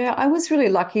 Yeah, I was really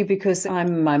lucky because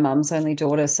I'm my mum's only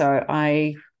daughter, so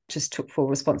I just took full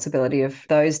responsibility of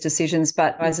those decisions.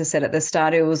 But as I said at the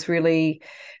start, it was really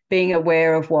being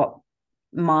aware of what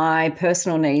my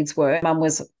personal needs were. Mum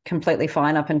was completely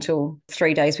fine up until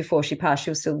 3 days before she passed.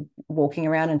 She was still walking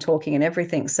around and talking and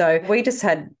everything. So we just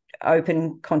had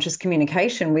open, conscious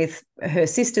communication with her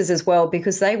sisters as well,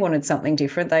 because they wanted something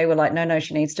different. They were like, no,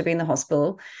 she needs to be in the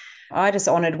hospital. I just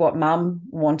honoured what Mum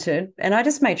wanted, and I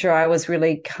just made sure I was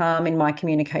really calm in my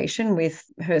communication with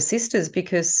her sisters,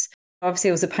 because obviously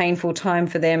it was a painful time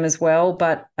for them as well.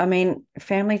 But I mean,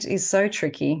 family is so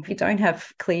tricky. If you don't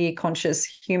have clear, conscious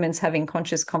humans having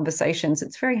conscious conversations,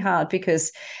 it's very hard,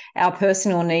 because our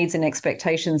personal needs and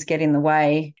expectations get in the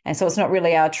way. And so it's not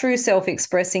really our true self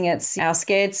expressing, it's our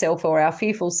scared self or our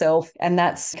fearful self. And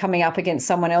that's coming up against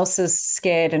someone else's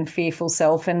scared and fearful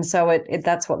self. And so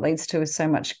that's what leads to so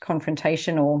much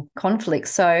confrontation or conflict.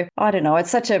 So I don't know,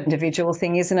 it's such an individual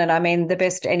thing, isn't it? I mean, the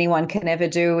best anyone can ever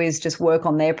do is just work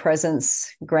on their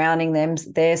presence, grounding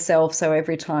their self. So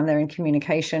every time they're in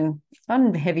communication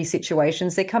on heavy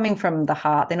situations, they're coming from the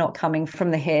heart. They're not coming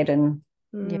from the head. And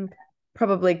yeah.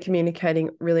 Probably communicating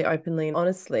really openly and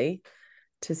honestly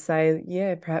to say,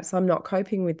 yeah, perhaps I'm not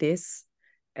coping with this,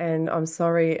 and I'm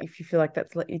sorry if you feel like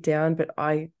that's let you down, but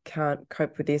I can't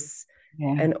cope with this.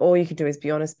 Yeah. And all you can do is be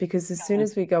honest, because as soon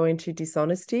as we go into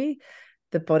dishonesty,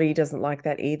 the body doesn't like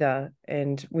that either,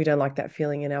 and we don't like that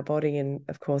feeling in our body. And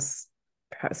of course,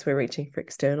 perhaps we're reaching for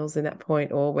externals in that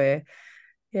point, or we're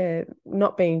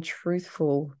not being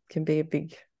truthful can be a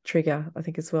big trigger, I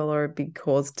think, as well, or a big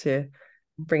cause to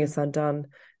bring us undone.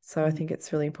 So I think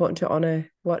it's really important to honor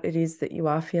what it is that you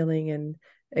are feeling, and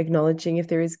acknowledging if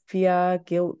there is fear,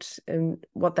 guilt, and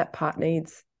what that part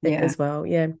needs as well.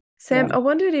 Yeah. Sam, I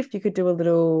wondered if you could do a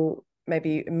little,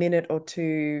 maybe a minute or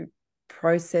two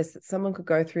process that someone could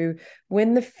go through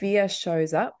when the fear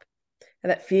shows up. And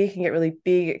that fear can get really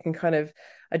big. It can kind of,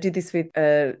 I did this with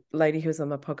a lady who was on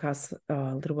my podcast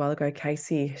a little while ago,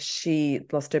 Casey. She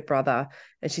lost her brother,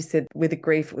 and she said with the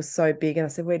grief, it was so big. And I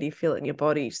said, where do you feel it in your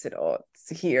body? She said, oh,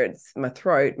 it's here, it's my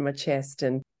throat and my chest.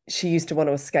 And she used to want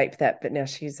to escape that, but now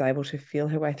she's able to feel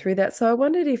her way through that. So I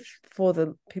wondered if, for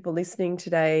the people listening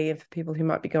today, and for people who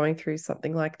might be going through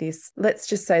something like this, let's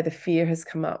just say the fear has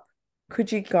come up. Could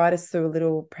you guide us through a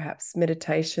little, perhaps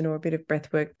meditation or a bit of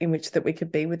breath work in which that we could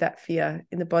be with that fear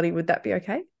in the body? Would that be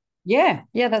okay? Yeah,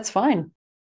 that's fine.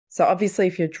 So obviously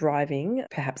if you're driving,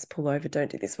 perhaps pull over.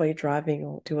 Don't do this while you're driving,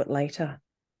 or do it later.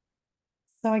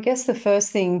 So I guess the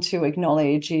first thing to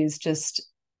acknowledge is just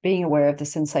being aware of the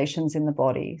sensations in the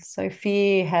body. So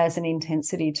fear has an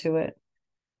intensity to it.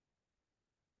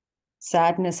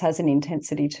 Sadness has an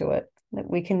intensity to it that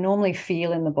we can normally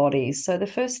feel in the body. So the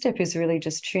first step is really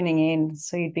just tuning in.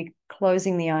 So you'd be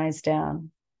closing the eyes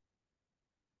down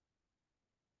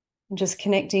and just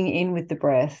connecting in with the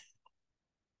breath,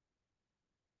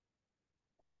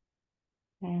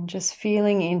 and just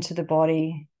feeling into the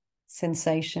body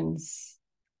sensations.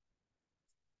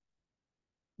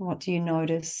 What do you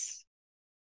notice?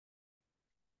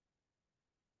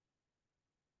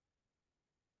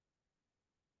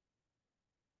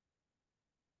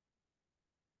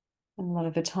 And a lot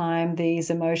of the time, these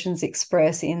emotions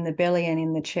express in the belly and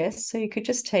in the chest. So you could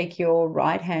just take your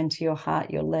right hand to your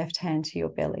heart, your left hand to your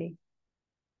belly.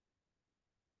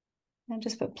 And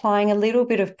just applying a little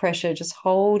bit of pressure, just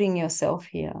holding yourself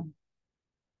here.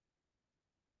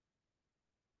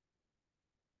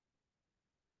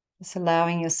 Just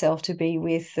allowing yourself to be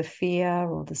with the fear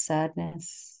or the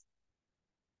sadness.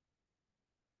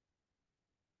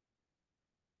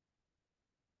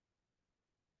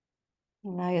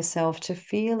 Allow yourself to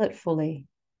feel it fully.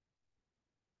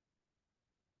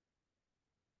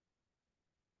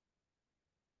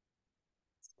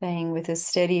 Staying with a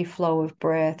steady flow of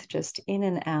breath, just in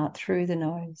and out through the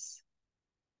nose.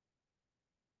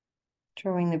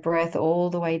 Drawing the breath all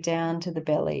the way down to the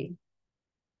belly.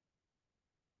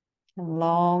 And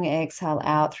long exhale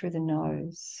out through the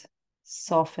nose.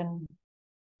 Soften,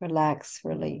 relax,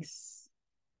 release.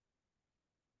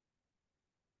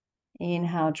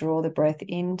 Inhale, draw the breath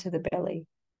into the belly.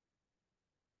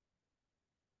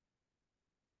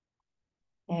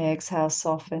 Exhale,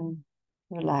 soften,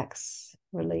 Relax,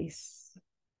 release.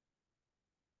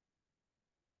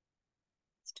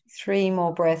 Let's do 3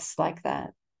 more breaths like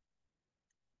that.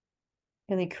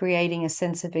 Really creating a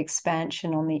sense of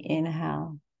expansion on the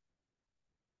inhale.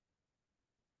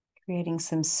 Creating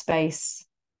some space.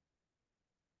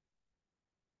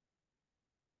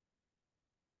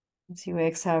 As you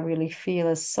exhale, really feel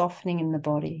a softening in the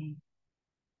body.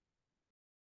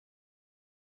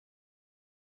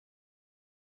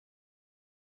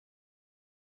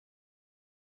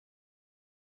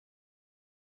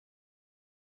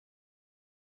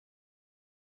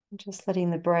 Just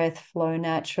letting the breath flow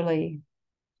naturally.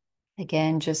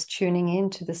 Again, just tuning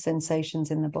into the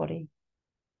sensations in the body.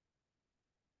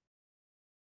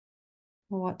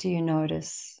 What do you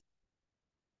notice?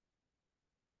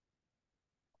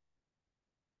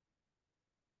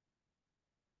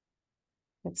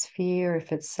 If it's fear,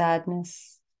 if it's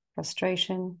sadness,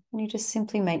 frustration, and you just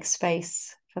simply make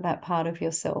space for that part of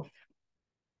yourself.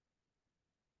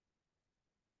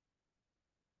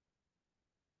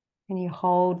 And you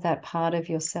hold that part of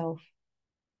yourself.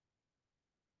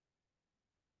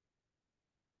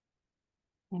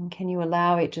 And can you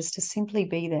allow it just to simply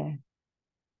be there?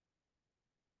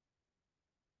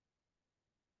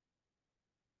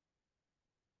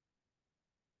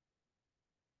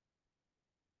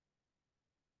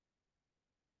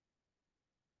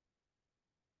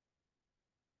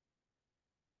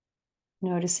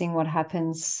 Noticing what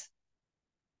happens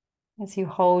as you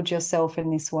hold yourself in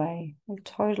this way, with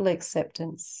total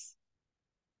acceptance.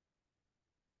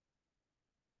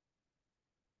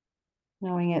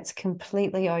 Knowing it's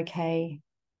completely okay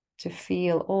to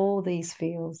feel all these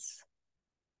feels.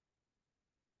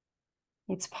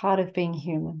 It's part of being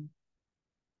human.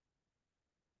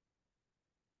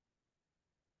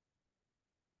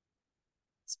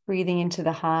 It's breathing into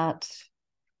the heart,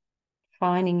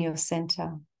 finding your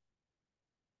center.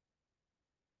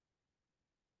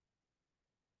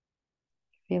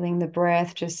 Feeling the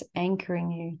breath just anchoring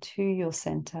you to your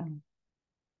center.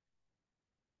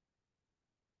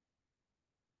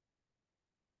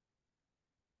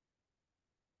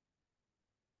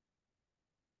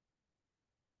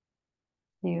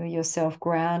 You yourself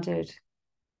grounded,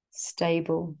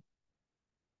 stable.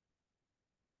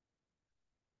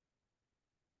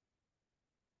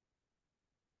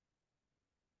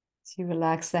 So you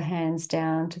relax the hands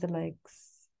down to the legs.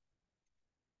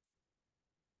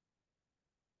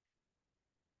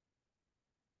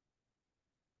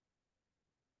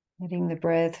 Letting the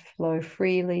breath flow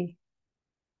freely,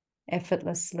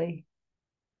 effortlessly.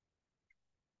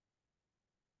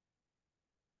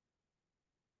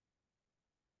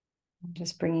 And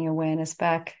just bringing awareness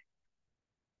back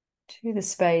to the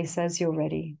space as you're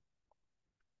ready.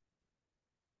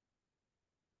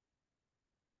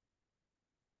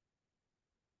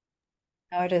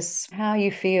 Notice how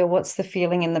you feel. What's the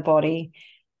feeling in the body?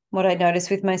 What I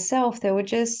noticed with myself, there would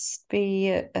just be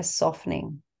a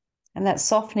softening. And that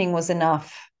softening was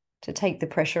enough to take the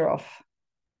pressure off.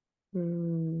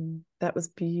 That was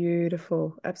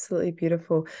beautiful. Absolutely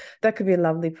beautiful. That could be a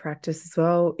lovely practice as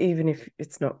well, even if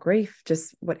it's not grief,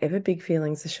 just whatever big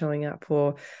feelings are showing up,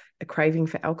 or a craving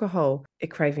for alcohol, a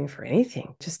craving for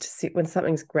anything, just to sit when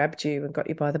something's grabbed you and got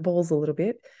you by the balls a little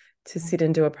bit, to sit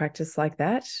and do a practice like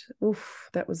that. Oof,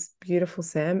 that was beautiful,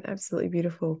 Sam. Absolutely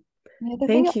beautiful. Yeah,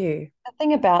 Thank you. The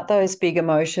thing about those big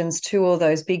emotions too, or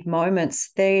those big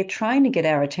moments, they're trying to get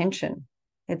our attention.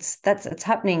 It's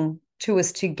happening to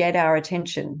us to get our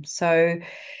attention. So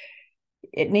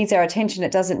it needs our attention.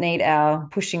 It doesn't need our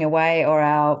pushing away or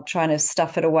our trying to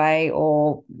stuff it away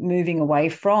or moving away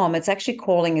from. It's actually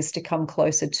calling us to come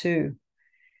closer to.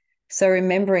 So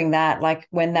remembering that, like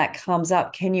when that comes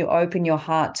up, can you open your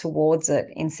heart towards it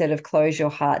instead of close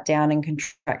your heart down and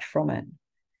contract from it?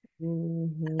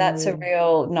 That's a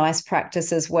real nice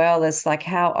practice as well. It's like,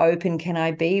 how open can I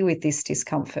be with this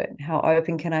discomfort? How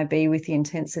open can I be with the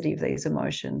intensity of these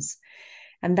emotions?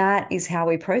 And that is how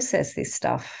we process this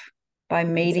stuff, by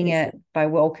meeting it, by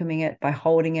welcoming it, by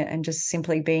holding it, and just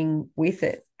simply being with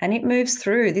it. And it moves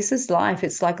through. This is life.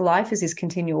 It's like life is this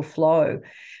continual flow.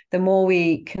 The more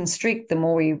we constrict, the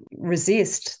more we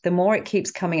resist, the more it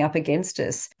keeps coming up against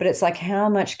us. But it's like, how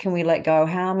much can we let go?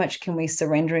 How much can we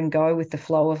surrender and go with the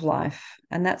flow of life?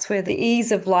 And that's where the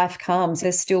ease of life comes.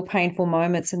 There's still painful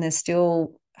moments and there's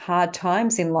still hard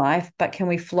times in life, but can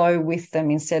we flow with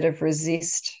them instead of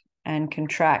resist and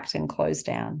contract and close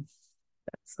down?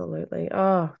 Absolutely.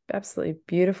 Oh, absolutely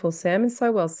beautiful, Sam, and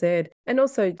so well said. And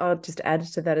also, I'll just add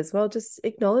to that as well, just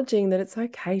acknowledging that it's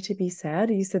okay to be sad.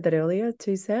 You said that earlier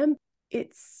too, Sam.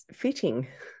 It's fitting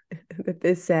that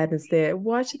there's sadness there.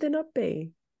 Why should there not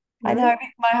be? I know.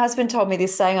 My husband told me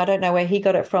this saying, I don't know where he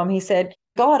got it from. He said,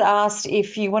 God asked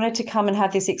if you wanted to come and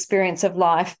have this experience of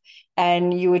life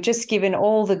and you were just given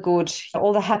all the good,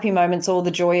 all the happy moments, all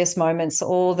the joyous moments,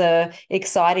 all the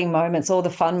exciting moments, all the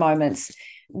fun moments,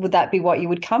 would that be what you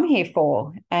would come here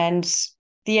for? And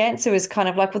the answer is kind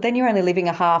of like, well, then you're only living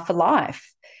a half a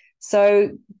life. So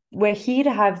we're here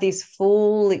to have this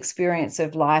full experience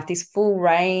of life, this full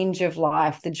range of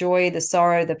life, the joy, the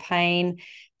sorrow, the pain,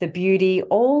 the beauty,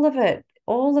 all of it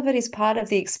is part of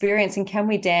the experience. And can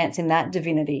we dance in that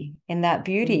divinity, in that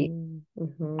beauty?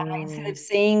 Instead of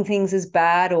seeing things as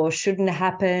bad or shouldn't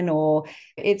happen, or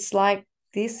it's like,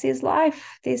 this is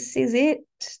life. This is it.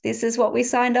 This is what we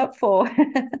signed up for.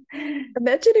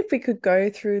 Imagine if we could go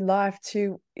through life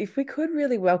if we could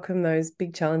really welcome those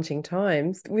big challenging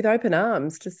times with open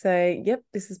arms to say, yep,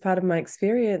 this is part of my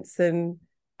experience and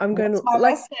I'm going to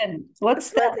lesson.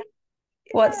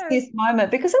 What's this moment?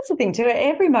 Because that's the thing too.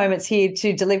 Every moment's here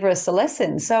to deliver us a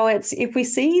lesson. So it's, if we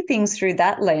see things through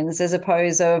that lens, as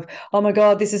opposed of, oh my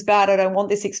God, this is bad, I don't want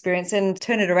this experience, and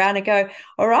turn it around and go,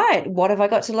 all right, what have I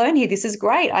got to learn here? This is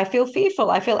great. I feel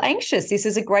fearful. I feel anxious. This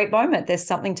is a great moment. There's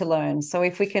something to learn. So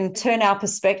if we can turn our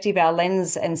perspective, our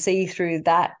lens, and see through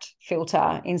that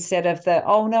filter instead of the,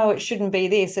 oh no, it shouldn't be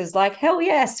this, is like, hell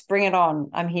yes, bring it on.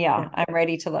 I'm here. Yeah. I'm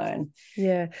ready to learn.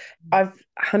 Yeah, I've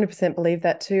 100% believe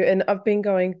that too. And I've been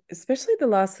going, especially the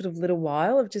last sort of little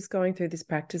while, of just going through this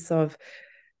practice of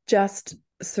just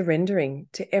surrendering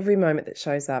to every moment that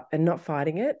shows up and not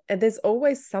fighting it. And there's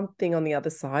always something on the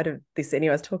other side of this.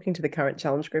 Anyway, I was talking to the current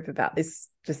challenge group about this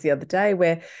just the other day,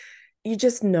 where you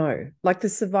just know, like the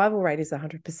survival rate is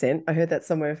 100%. I heard that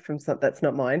somewhere from that's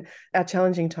not mine. Our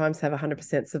challenging times have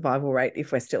 100% survival rate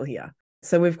if we're still here.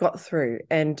 So we've got through,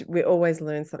 and we always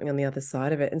learn something on the other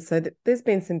side of it. And so there's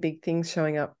been some big things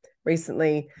showing up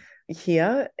recently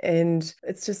here, and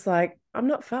it's just like, I'm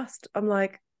not fussed. I'm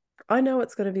like, I know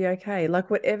it's going to be okay. Like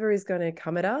whatever is going to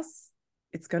come at us,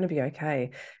 it's going to be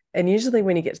okay. And usually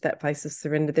when you get to that place of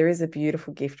surrender, there is a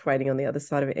beautiful gift waiting on the other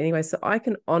side of it anyway. So I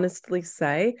can honestly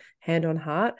say, hand on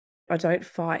heart, I don't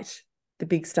fight the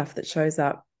big stuff that shows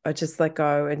up. I just let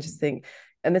go and just think.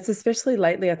 And it's especially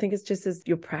lately, I think it's just as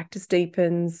your practice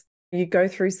deepens, you go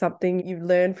through something, you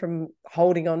learn from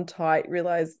holding on tight,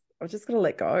 realize I'm just going to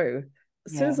let go.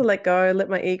 As soon as I let go, let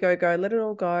my ego go, let it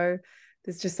all go,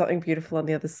 there's just something beautiful on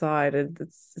the other side. And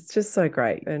it's just so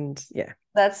great. And yeah.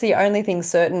 That's the only thing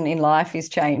certain in life is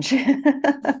change.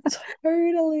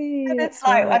 Totally. And it's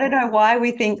like, I don't know why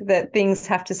we think that things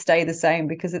have to stay the same,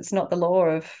 because it's not the law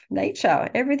of nature.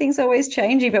 Everything's always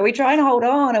changing, but we try and hold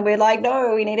on and we're like,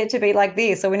 no, we need it to be like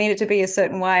this, or we need it to be a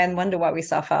certain way, and wonder why we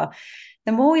suffer.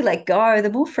 The more we let go, the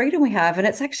more freedom we have. And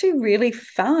it's actually really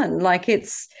fun. Like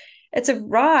it's a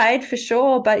ride for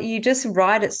sure, but you just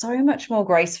ride it so much more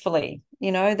gracefully.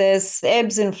 You know, there's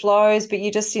ebbs and flows, but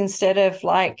you just, instead of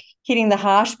like hitting the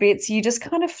harsh bits, you just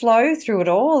kind of flow through it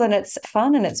all, and it's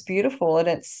fun and it's beautiful, and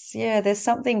there's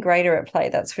something greater at play,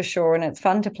 that's for sure. And it's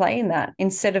fun to play in that,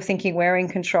 instead of thinking we're in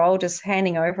control, just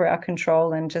handing over our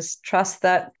control and just trust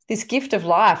that this gift of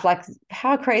life, like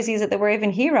how crazy is it that we're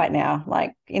even here right now,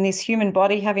 like in this human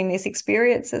body having this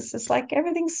experience. It's just like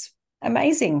everything's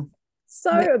amazing.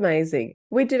 So amazing.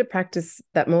 We did a practice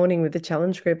that morning with the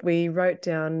challenge group. We wrote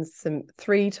down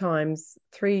three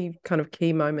kind of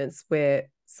key moments where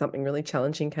something really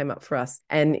challenging came up for us.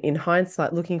 And in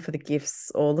hindsight, looking for the gifts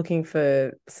or looking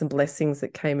for some blessings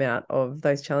that came out of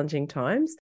those challenging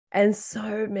times. And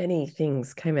so many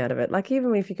things came out of it. Like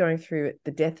even if you're going through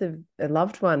the death of a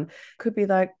loved one, could be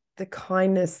like the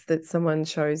kindness that someone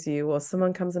shows you, or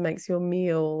someone comes and makes you a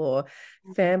meal, or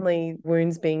family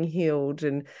wounds being healed.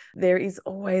 And there is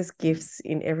always gifts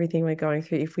in everything we're going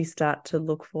through if we start to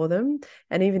look for them.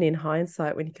 And even in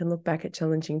hindsight, when you can look back at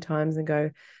challenging times and go,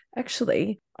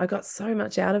 actually, I got so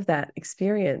much out of that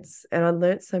experience, and I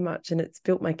learned so much, and it's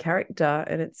built my character,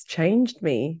 and it's changed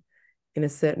me in a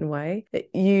certain way.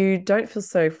 You don't feel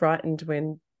so frightened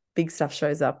when big stuff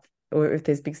shows up, or if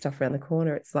there's big stuff around the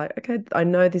corner. It's like, okay, I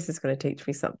know this is going to teach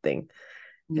me something.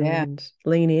 Yeah. And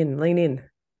lean in.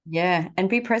 Yeah. And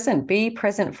be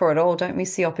present for it all. Don't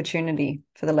miss the opportunity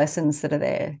for the lessons that are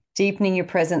there. Deepening your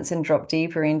presence and drop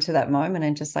deeper into that moment,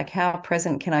 and just like, how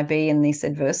present can I be in this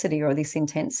adversity or this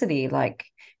intensity? Like,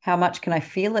 how much can I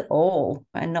feel it all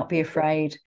and not be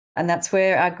afraid? And that's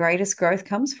where our greatest growth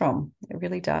comes from. It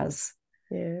really does.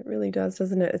 Yeah, it really does,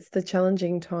 doesn't it? It's the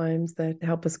challenging times that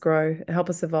help us grow, help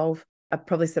us evolve. I've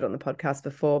probably said it on the podcast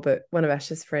before, but one of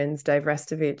Ash's friends, Dave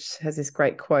Rastovich, has this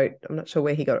great quote. I'm not sure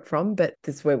where he got it from, but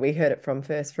this is where we heard it from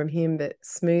first, from him, that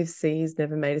smooth seas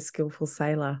never made a skillful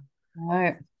sailor.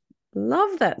 No.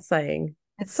 Love that saying.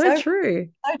 It's So true.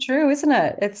 so true, isn't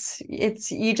it?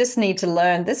 It's you just need to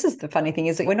learn. This is the funny thing,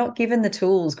 is that we're not given the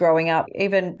tools growing up,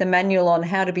 even the manual on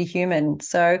how to be human.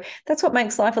 So that's what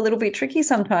makes life a little bit tricky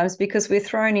sometimes, because we're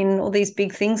thrown in all these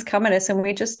big things come at us and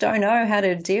we just don't know how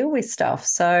to deal with stuff.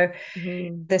 So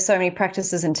there's so many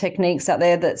practices and techniques out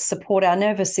there that support our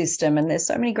nervous system, and there's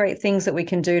so many great things that we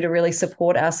can do to really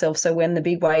support ourselves. So when the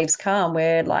big waves come,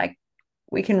 we're like,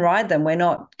 we can ride them. We're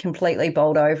not completely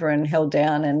bowled over and held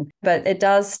down. But it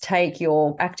does take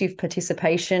your active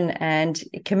participation and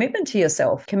commitment to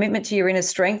yourself, commitment to your inner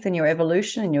strength and your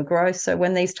evolution and your growth. So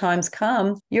when these times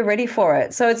come, you're ready for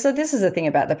it. So this is the thing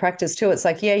about the practice too. It's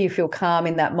like, yeah, you feel calm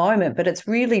in that moment, but it's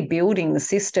really building the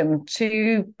system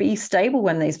to be stable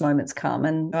when these moments come.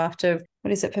 And after,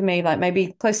 what is it for me, like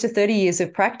maybe close to 30 years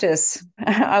of practice,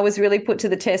 I was really put to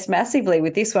the test massively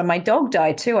with this one. My dog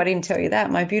died too. I didn't tell you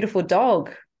that. My beautiful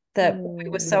dog that we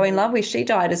were so in love with, she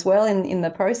died as well in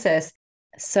the process.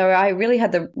 So I really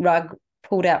had the rug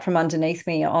pulled out from underneath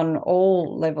me on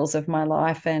all levels of my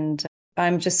life. And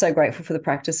I'm just so grateful for the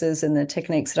practices and the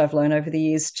techniques that I've learned over the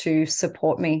years to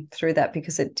support me through that,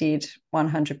 because it did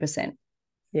 100%.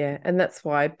 Yeah, and that's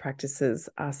why practices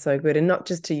are so good, and not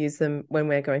just to use them when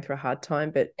we're going through a hard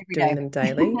time, but doing them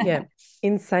daily. Yeah.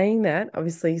 In saying that,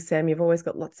 obviously, Sam, you've always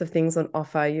got lots of things on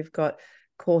offer. You've got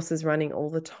courses running all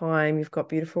the time. You've got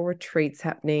beautiful retreats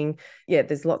happening. Yeah,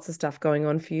 there's lots of stuff going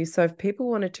on for you. So if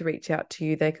people wanted to reach out to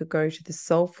you, they could go to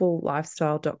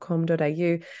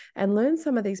thesoulfullifestyle.com.au and learn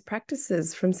some of these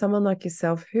practices from someone like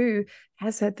yourself who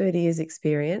has had 30 years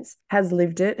experience, has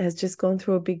lived it, has just gone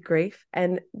through a big grief.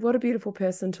 And what a beautiful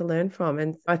person to learn from.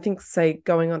 And I think, say,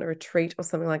 going on a retreat or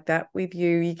something like that with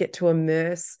you, you get to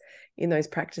immerse in those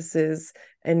practices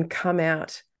and come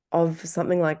out of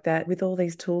something like that with all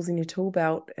these tools in your tool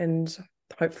belt and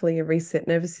hopefully a reset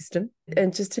nervous system,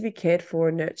 and just to be cared for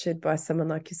and nurtured by someone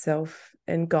like yourself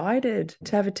and guided.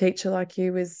 To have a teacher like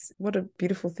you is what a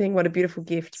beautiful thing, what a beautiful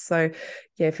gift. So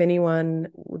yeah, if anyone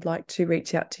would like to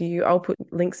reach out to you, I'll put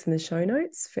links in the show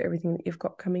notes for everything that you've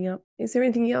got coming up. Is there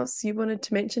anything else you wanted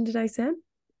to mention today, Sam?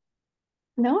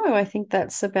 No, I think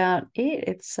that's about it.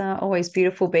 It's always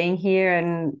beautiful being here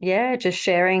and just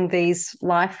sharing these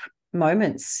life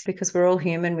moments, because we're all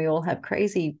human. We all have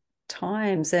crazy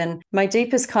times. And my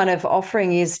deepest kind of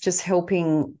offering is just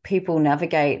helping people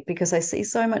navigate, because I see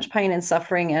so much pain and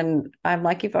suffering. And I'm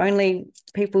like, if only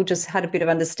people just had a bit of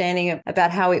understanding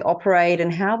about how we operate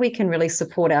and how we can really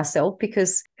support ourselves,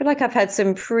 because I feel like I've had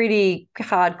some pretty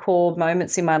hardcore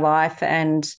moments in my life,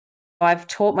 and I've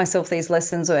taught myself these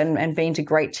lessons and been to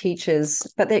great teachers,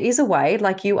 but there is a way.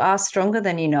 Like, you are stronger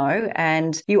than you know,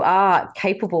 and you are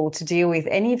capable to deal with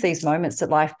any of these moments that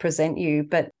life present you.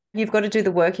 But you've got to do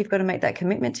the work. You've got to make that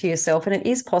commitment to yourself, and it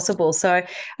is possible. So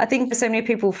I think so many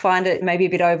people find it maybe a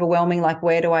bit overwhelming, like,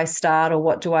 where do I start or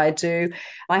what do I do?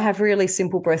 I have really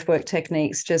simple breathwork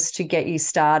techniques just to get you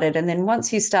started. And then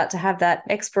once you start to have that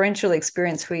experiential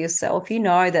experience for yourself, you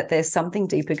know that there's something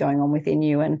deeper going on within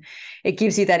you, and it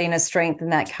gives you that inner strength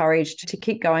and that courage to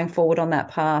keep going forward on that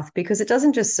path, because it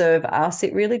doesn't just serve us,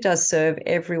 it really does serve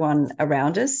everyone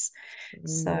around us.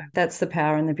 So that's the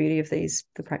power and the beauty of the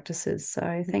practices.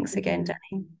 So thanks again,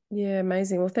 Danny. Yeah,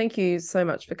 amazing. Well, thank you so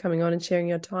much for coming on and sharing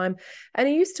your time. And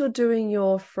are you still doing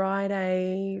your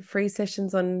Friday free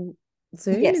sessions on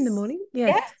Zoom in the morning?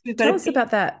 Yeah. Yes, tell us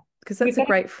about that, because that's a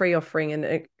great free offering and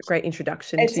a great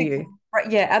introduction to you.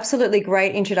 Yeah, absolutely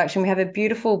great introduction. We have a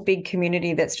beautiful big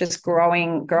community that's just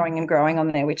growing and growing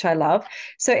on there, which I love.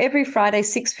 So every Friday,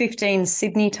 6:15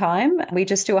 Sydney time, we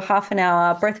just do a half an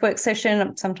hour breathwork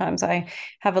session. Sometimes I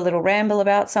have a little ramble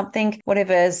about something,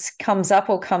 whatever comes up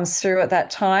or comes through at that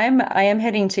time. I am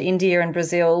heading to India and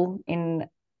Brazil in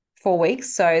 4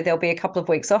 weeks. So there'll be a couple of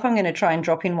weeks off. I'm going to try and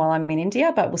drop in while I'm in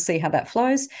India, but we'll see how that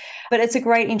flows. But it's a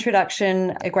great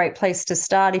introduction, a great place to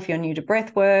start if you're new to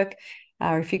breathwork.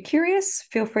 If you're curious,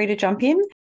 feel free to jump in.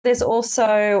 There's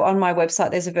also on my website,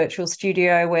 there's a virtual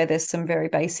studio where there's some very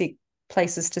basic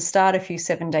places to start, a few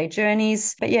 7-day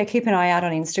journeys. But yeah, keep an eye out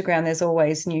on Instagram. There's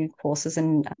always new courses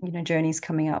and journeys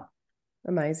coming up.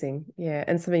 Amazing. Yeah.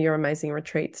 And some of your amazing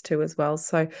retreats too as well.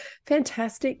 So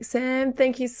fantastic, Sam.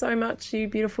 Thank you so much, you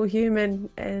beautiful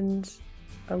human. And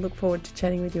I look forward to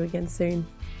chatting with you again soon.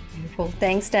 Beautiful.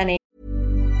 Thanks, Danny.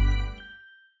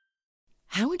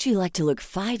 How would you like to look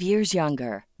 5 years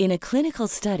younger? In a clinical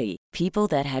study, people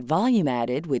that had volume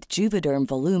added with Juvederm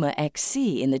Voluma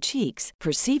XC in the cheeks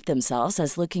perceived themselves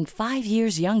as looking 5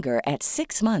 years younger at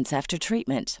 6 months after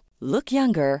treatment. Look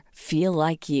younger, feel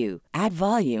like you. Add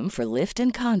volume for lift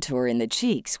and contour in the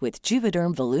cheeks with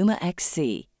Juvederm Voluma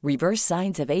XC. Reverse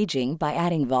signs of aging by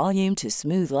adding volume to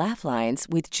smooth laugh lines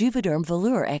with Juvederm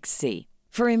Volure XC.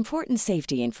 For important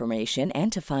safety information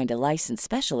and to find a licensed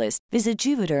specialist, visit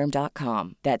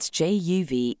Juvederm.com. That's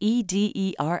JUVEDERM.com.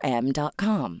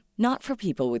 Not for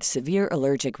people with severe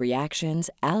allergic reactions,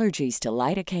 allergies to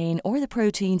lidocaine, or the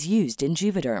proteins used in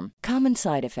Juvederm. Common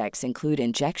side effects include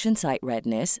injection site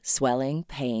redness, swelling,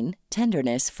 pain,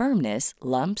 tenderness, firmness,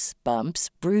 lumps, bumps,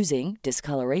 bruising,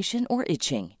 discoloration, or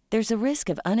itching. There's a risk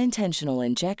of unintentional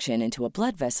injection into a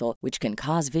blood vessel, which can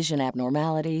cause vision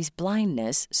abnormalities,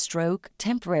 blindness, stroke,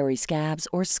 temporary scabs,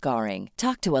 or scarring.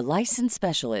 Talk to a licensed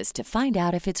specialist to find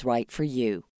out if it's right for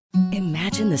you.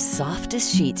 Imagine the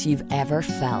softest sheets you've ever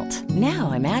felt.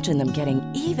 Now imagine them getting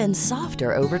even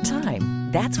softer over time.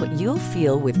 That's what you'll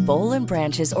feel with Boll &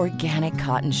 Branch's organic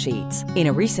cotton sheets. In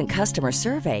a recent customer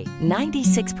survey,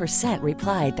 96%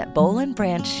 replied that Boll &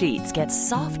 Branch sheets get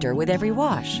softer with every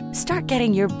wash. Start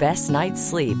getting your best night's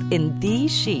sleep in these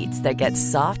sheets that get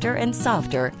softer and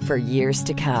softer for years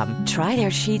to come. Try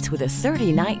their sheets with a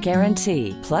 30-night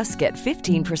guarantee. Plus, get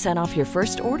 15% off your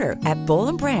first order at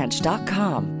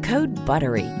bollandbranch.com. Code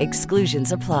BUTTERY.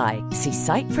 Exclusions apply. See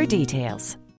site for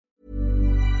details.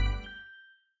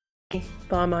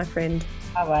 Bye, my friend.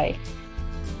 Bye-bye.